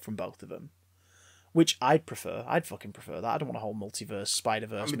cameo from both of them. Which I'd prefer. I'd fucking prefer that. I don't want a whole multiverse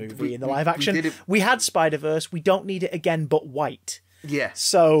Spider-Verse movie in the live action. We had Spider-Verse. We don't need it again, but white. Yeah.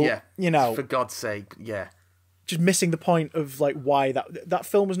 So, you know... For God's sake, yeah. Just missing the point of like why that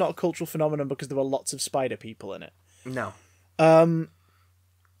film was not a cultural phenomenon because there were lots of spider people in it. No.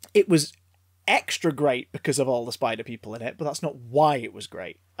 It was extra great because of all the spider people in it, but that's not why it was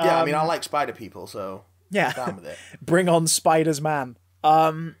great. Yeah, I mean, I like spider people, so yeah, I'm down with it. Bring on Spiders, man.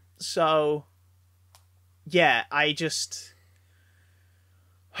 So yeah, I just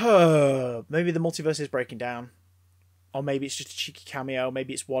maybe the multiverse is breaking down, or maybe it's just a cheeky cameo.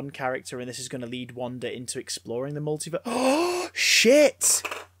 Maybe it's one character, and this is going to lead Wanda into exploring the multiverse. Oh shit!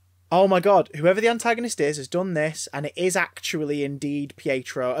 Oh my god, whoever the antagonist is has done this, and it is actually indeed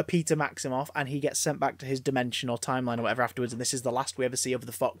Peter Maximoff, and he gets sent back to his dimension or timeline or whatever afterwards, and this is the last we ever see of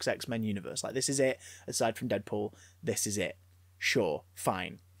the Fox X-Men universe. Like, this is it, aside from Deadpool, this is it. Sure,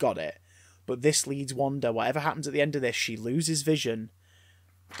 fine, got it. But this leads Wanda, whatever happens at the end of this, she loses Vision,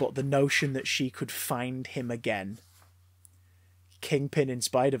 but the notion that she could find him again, Kingpin in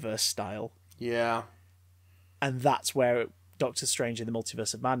Spider-Verse style. Yeah. And that's where Doctor Strange in the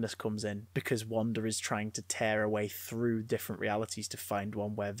Multiverse of Madness comes in, because Wanda is trying to tear her way through different realities to find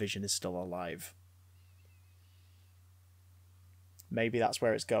one where Vision is still alive. Maybe that's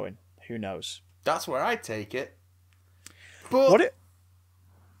where it's going. Who knows? That's where I'd take it. But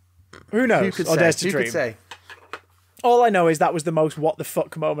who knows? Who could or say? dares to Who dream? could say? All I know is that was the most what the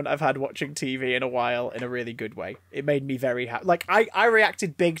fuck moment I've had watching TV in a while, in a really good way. It made me very happy. Like, I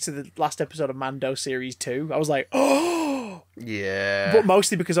reacted big to the last episode of Mando Series 2. I was like, oh! Yeah. But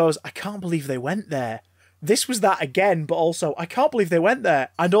mostly because I can't believe they went there. This was that again, but also, I can't believe they went there.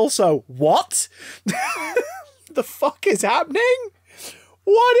 And also, what? The fuck is happening?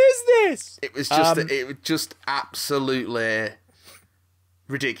 What is this? It was just absolutely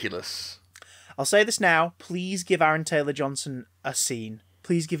ridiculous. I'll say this now. Please give Aaron Taylor-Johnson a scene.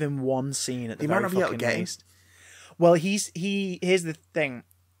 Please give him one scene at the very fucking least. Well, here's the thing.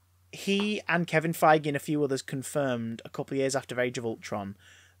 He and Kevin Feige and a few others confirmed a couple of years after Age of Ultron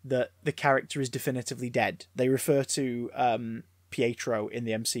that the character is definitively dead. They refer to Pietro in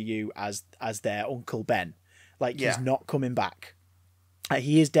the MCU as their Uncle Ben. Like, he's not coming back.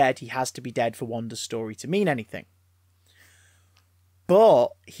 He is dead. He has to be dead for Wanda's story to mean anything. But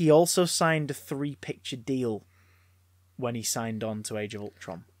he also signed a 3-picture deal when he signed on to Age of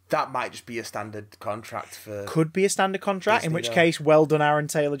Ultron. That might just be a standard contract for... Could be a standard contract, Disney, in which case, well done, Aaron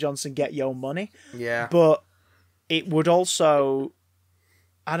Taylor-Johnson, get your money. Yeah. But it would also...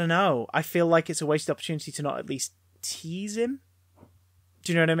 I don't know. I feel like it's a wasted opportunity to not at least tease him.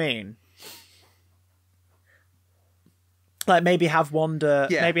 Do you know what I mean? Like, maybe have Wanda...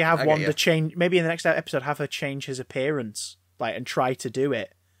 Yeah, maybe have Wanda change... Maybe in the next episode, have her change his appearance. Like, and try to do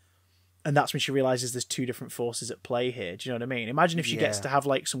it. And that's when she realizes there's two different forces at play here. Do you know what I mean? Imagine if she gets to have,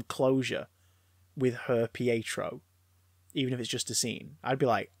 like, some closure with her Pietro, even if it's just a scene. I'd be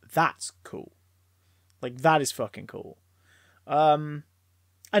like, that's cool. Like, that is fucking cool. And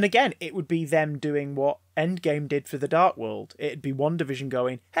again, it would be them doing what Endgame did for the Dark World. It'd be WandaVision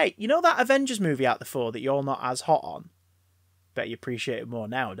going, hey, you know that Avengers movie out the 4 that you're not as hot on? Bet you appreciate it more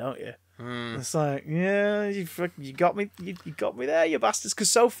now, don't you? It's like, yeah, you got me, you got me there, you bastards. Because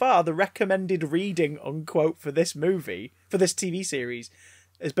so far, the recommended reading, unquote, for this movie, for this TV series,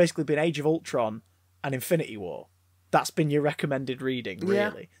 has basically been Age of Ultron and Infinity War. That's been your recommended reading,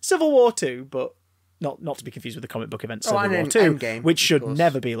 really. Yeah. Civil War 2, but not to be confused with the comic book event Civil War 2, Endgame, which should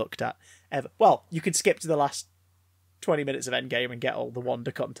never be looked at, ever. Well, you could skip to the last 20 minutes of Endgame and get all the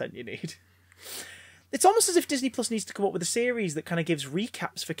Wanda content you need. It's almost as if Disney Plus needs to come up with a series that kind of gives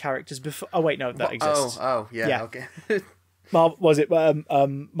recaps for characters before... Oh, wait, no, that exists. Yeah, okay.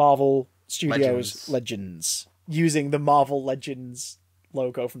 Marvel Studios Legends. Using the Marvel Legends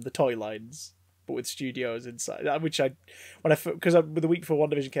logo from the toy lines, but with studios inside. Which because the week before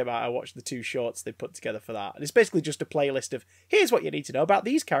WandaVision came out, I watched the 2 shorts they put together for that. And it's basically just a playlist of, here's what you need to know about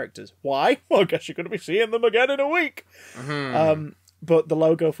these characters. Why? Well, I guess you're going to be seeing them again in a week. Mm-hmm. But the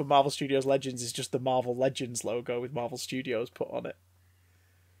logo for Marvel Studios Legends is just the Marvel Legends logo with Marvel Studios put on it.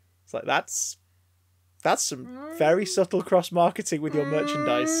 It's like, that's some very subtle cross-marketing with your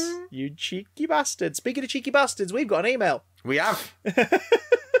merchandise, you cheeky bastard. Speaking of cheeky bastards, we've got an email. We have. And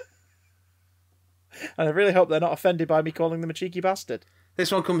I really hope they're not offended by me calling them a cheeky bastard.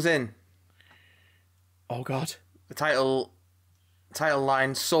 This one comes in. Oh, God. The title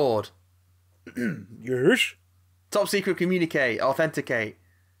line, Sword. Yes? Top secret communicate, authenticate.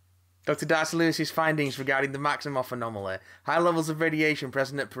 Dr. Darcy Lewis's findings regarding the Maximoff anomaly. High levels of radiation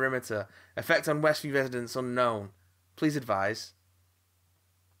present at perimeter. Effect on Westview residents unknown. Please advise.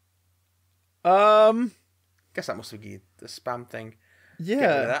 Guess that must be the spam thing. Yeah. Get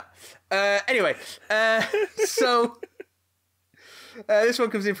rid of that. Anyway, so this one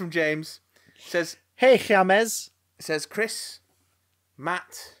comes in from James. Says, hey, James. Says, Chris,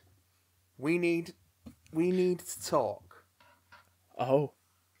 Matt, we need to talk. Oh.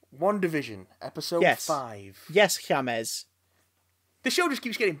 WandaVision, episode 5. Yes, James. The show just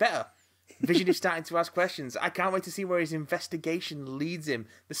keeps getting better. Vision is starting to ask questions. I can't wait to see where his investigation leads him.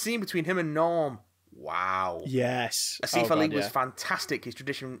 The scene between him and Norm. Wow. Yes. Asif Ali was fantastic. His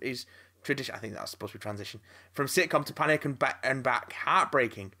tradition, I think that's supposed to be transition. From sitcom to panic and back.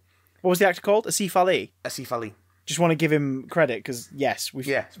 Heartbreaking. What was the actor called? Asif Ali? Asif Ali. Just want to give him credit because, yes.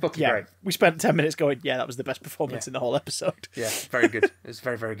 It's fucking great. We spent 10 minutes going, that was the best performance in the whole episode. Yeah, very good. It was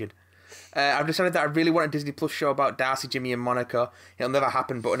very, very good. I've decided that I really want a Disney Plus show about Darcy, Jimmy, and Monica. It'll never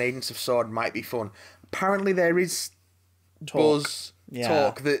happen, but an Agents of S.W.O.R.D. might be fun. Apparently, there is talk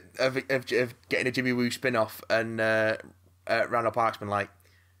that of getting a Jimmy Woo spin-off, and Randall Park's been like,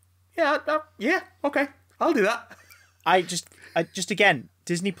 okay, I'll do that. I just again,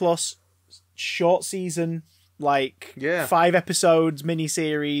 Disney Plus, short season, 5 episodes,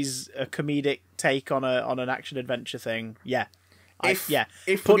 mini-series, a comedic take on an action-adventure thing. Yeah.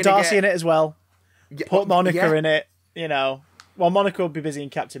 If put Darcy in it as well. Yeah, put Monica in it, Well, Monica will be busy in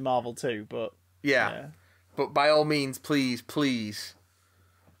Captain Marvel too, but... Yeah. But by all means, please...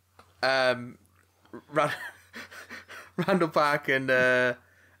 Randall Park and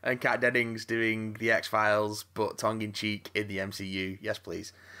Kat Dennings doing the X-Files, but tongue-in-cheek in the MCU. Yes,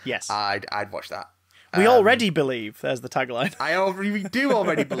 please. Yes. I'd watch that. We already believe. There's the tagline. We do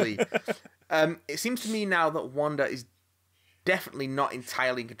already believe. It seems to me now that Wanda is definitely not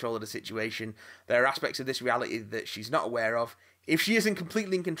entirely in control of the situation. There are aspects of this reality that she's not aware of. If she isn't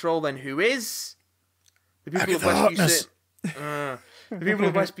completely in control, then who is? The people of Westview the people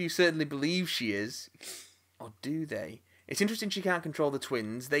of Westview certainly believe she is. Or do they? It's interesting she can't control the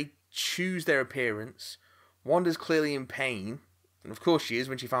twins. They choose their appearance. Wanda's clearly in pain. And of course she is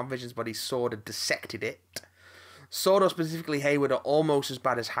when she found Vision's body. Sword had dissected it. Sword, or specifically Hayward, are almost as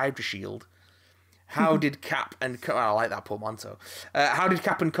bad as Hydra Shield. How did Cap and Co... I like that portmanteau. How did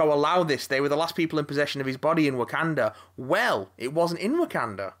Cap and Co. allow this? They were the last people in possession of his body in Wakanda. Well, it wasn't in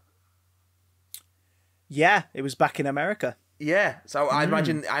Wakanda. Yeah, it was back in America. Yeah, so I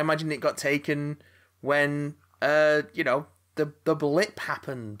imagine it got taken when, the blip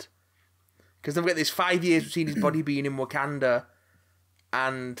happened. Because they've got this 5 years between his body being in Wakanda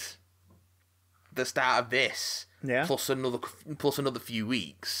and the start of this. Yeah. Plus another few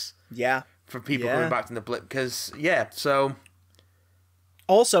weeks. Yeah. For people going back to the blip, because so.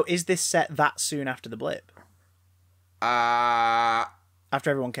 Also, is this set that soon after the blip? After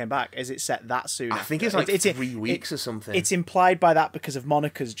everyone came back, is it set that soon? I think it's like 3 weeks or something. It's implied by that because of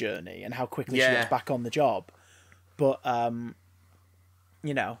Monica's journey and how quickly she gets back on the job. But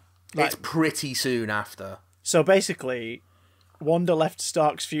it's pretty soon after. So basically, Wanda left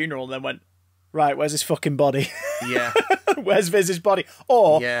Stark's funeral and then went, right, where's his fucking body? Yeah. Where's Viz's body?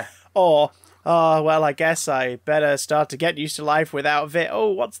 Or, well, I guess I better start to get used to life without Viz. Oh,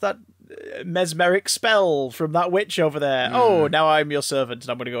 what's that mesmeric spell from that witch over there? Oh, now I'm your servant and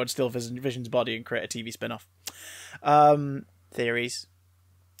I'm going to go and steal Vision's body and create a TV spin-off. Theories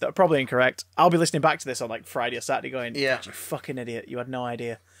that are probably incorrect. I'll be listening back to this on like Friday or Saturday going, you fucking idiot, you had no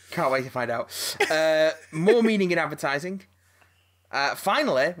idea. Can't wait to find out. More meaning in advertising.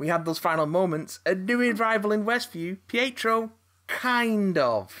 Finally, we had those final moments. A new arrival in Westview. Pietro, kind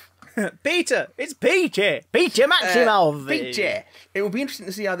of. Peter! It's Peter! Peter Maximoff! Peter! It will be interesting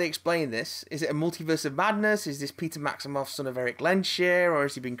to see how they explain this. Is it a multiverse of madness? Is this Peter Maximoff, son of Eric Lensher? Or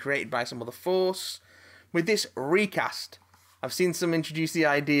has he been created by some other force? With this recast, I've seen some introduce the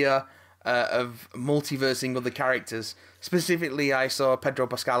idea of multiversing other characters. Specifically, I saw Pedro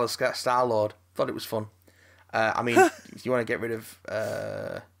Pascal as Star-Lord. Thought it was fun. If you want to get rid of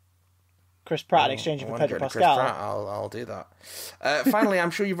Chris Pratt in exchange for Pedro Pascal, I'll do that. Finally,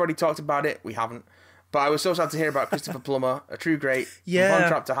 I'm sure you've already talked about it. We haven't. But I was so sad to hear about Christopher Plummer, a true great. Yeah. From Von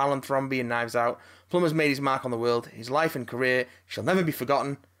Trapp to Harlan Thrombey and Knives Out. Plummer's made his mark on the world. His life and career shall never be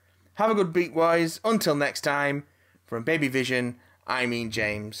forgotten. Have a good beat, boys. Until next time, from Baby Vision,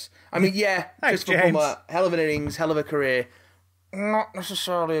 James. Christopher Plummer, hell of an innings, hell of a career. Not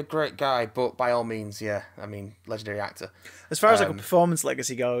necessarily a great guy, but by all means, legendary actor. As far as like a performance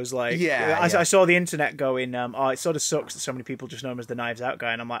legacy goes, I saw the internet going, it sort of sucks that so many people just know him as the Knives Out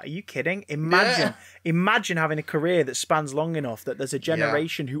guy, and I'm like, are you kidding? Imagine having a career that spans long enough that there's a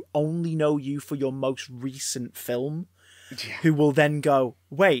generation who only know you for your most recent film, who will then go,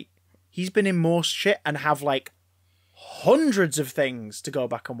 wait, he's been in more shit, and have like hundreds of things to go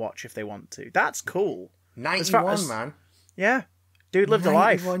back and watch if they want to. That's cool. 91, man. Yeah. Dude lived a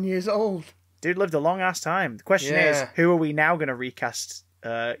life. 91 years old. Dude lived a long-ass time. The question is, who are we now going to recast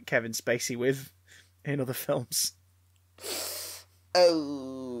Kevin Spacey with in other films?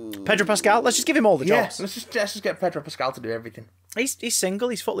 Oh, Pedro Pascal? Let's just give him all the jobs. Let's just get Pedro Pascal to do everything. He's single,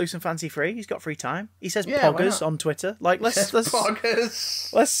 he's footloose and fancy-free, he's got free time. He says poggers on Twitter. Like, let's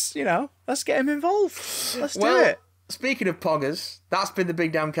poggers. Let's get him involved. Let's do it. Speaking of poggers, that's been the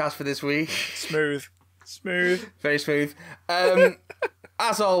Big Damn Cast for this week. Smooth. Very smooth.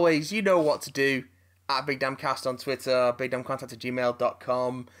 As always, you know what to do. At Big Damn Cast on Twitter,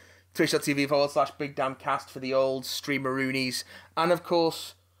 bigdamncontact@gmail.com, twitch.tv/Big Damn Cast for the old streameroonies. And of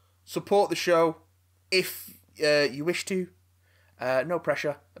course, support the show if you wish to. No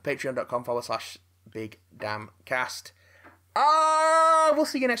pressure at patreon.com/Big Damn Cast. We'll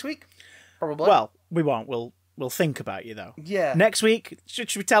see you next week. Probably. Well, we won't. We'll think about you, though. Yeah. Next week,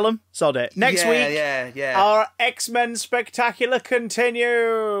 should we tell them? Sod it. Next week, our X-Men Spectacular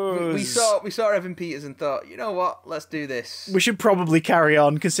continues. We saw Evan Peters and thought, you know what? Let's do this. We should probably carry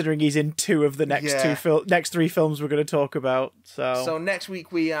on, considering he's in two of the next next three films we're going to talk about. So next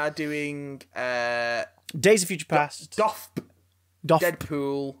week we are doing Days of Future Past,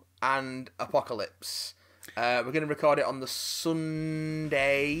 Deadpool, and Apocalypse. We're going to record it on the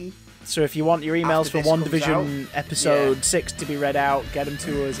Sunday So if you want your emails After for this comes WandaVision episode 6 to be read out, get them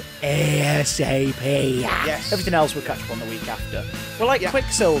to us ASAP. Yes. Everything else we'll catch up on the week after. We're like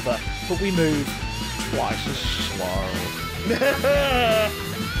Quicksilver, but we move twice as slow.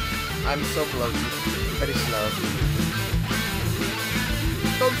 I'm so bloated. Very slow.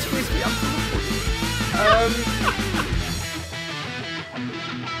 Don't squeeze me, I'm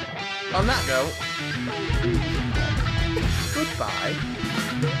on that note, goodbye.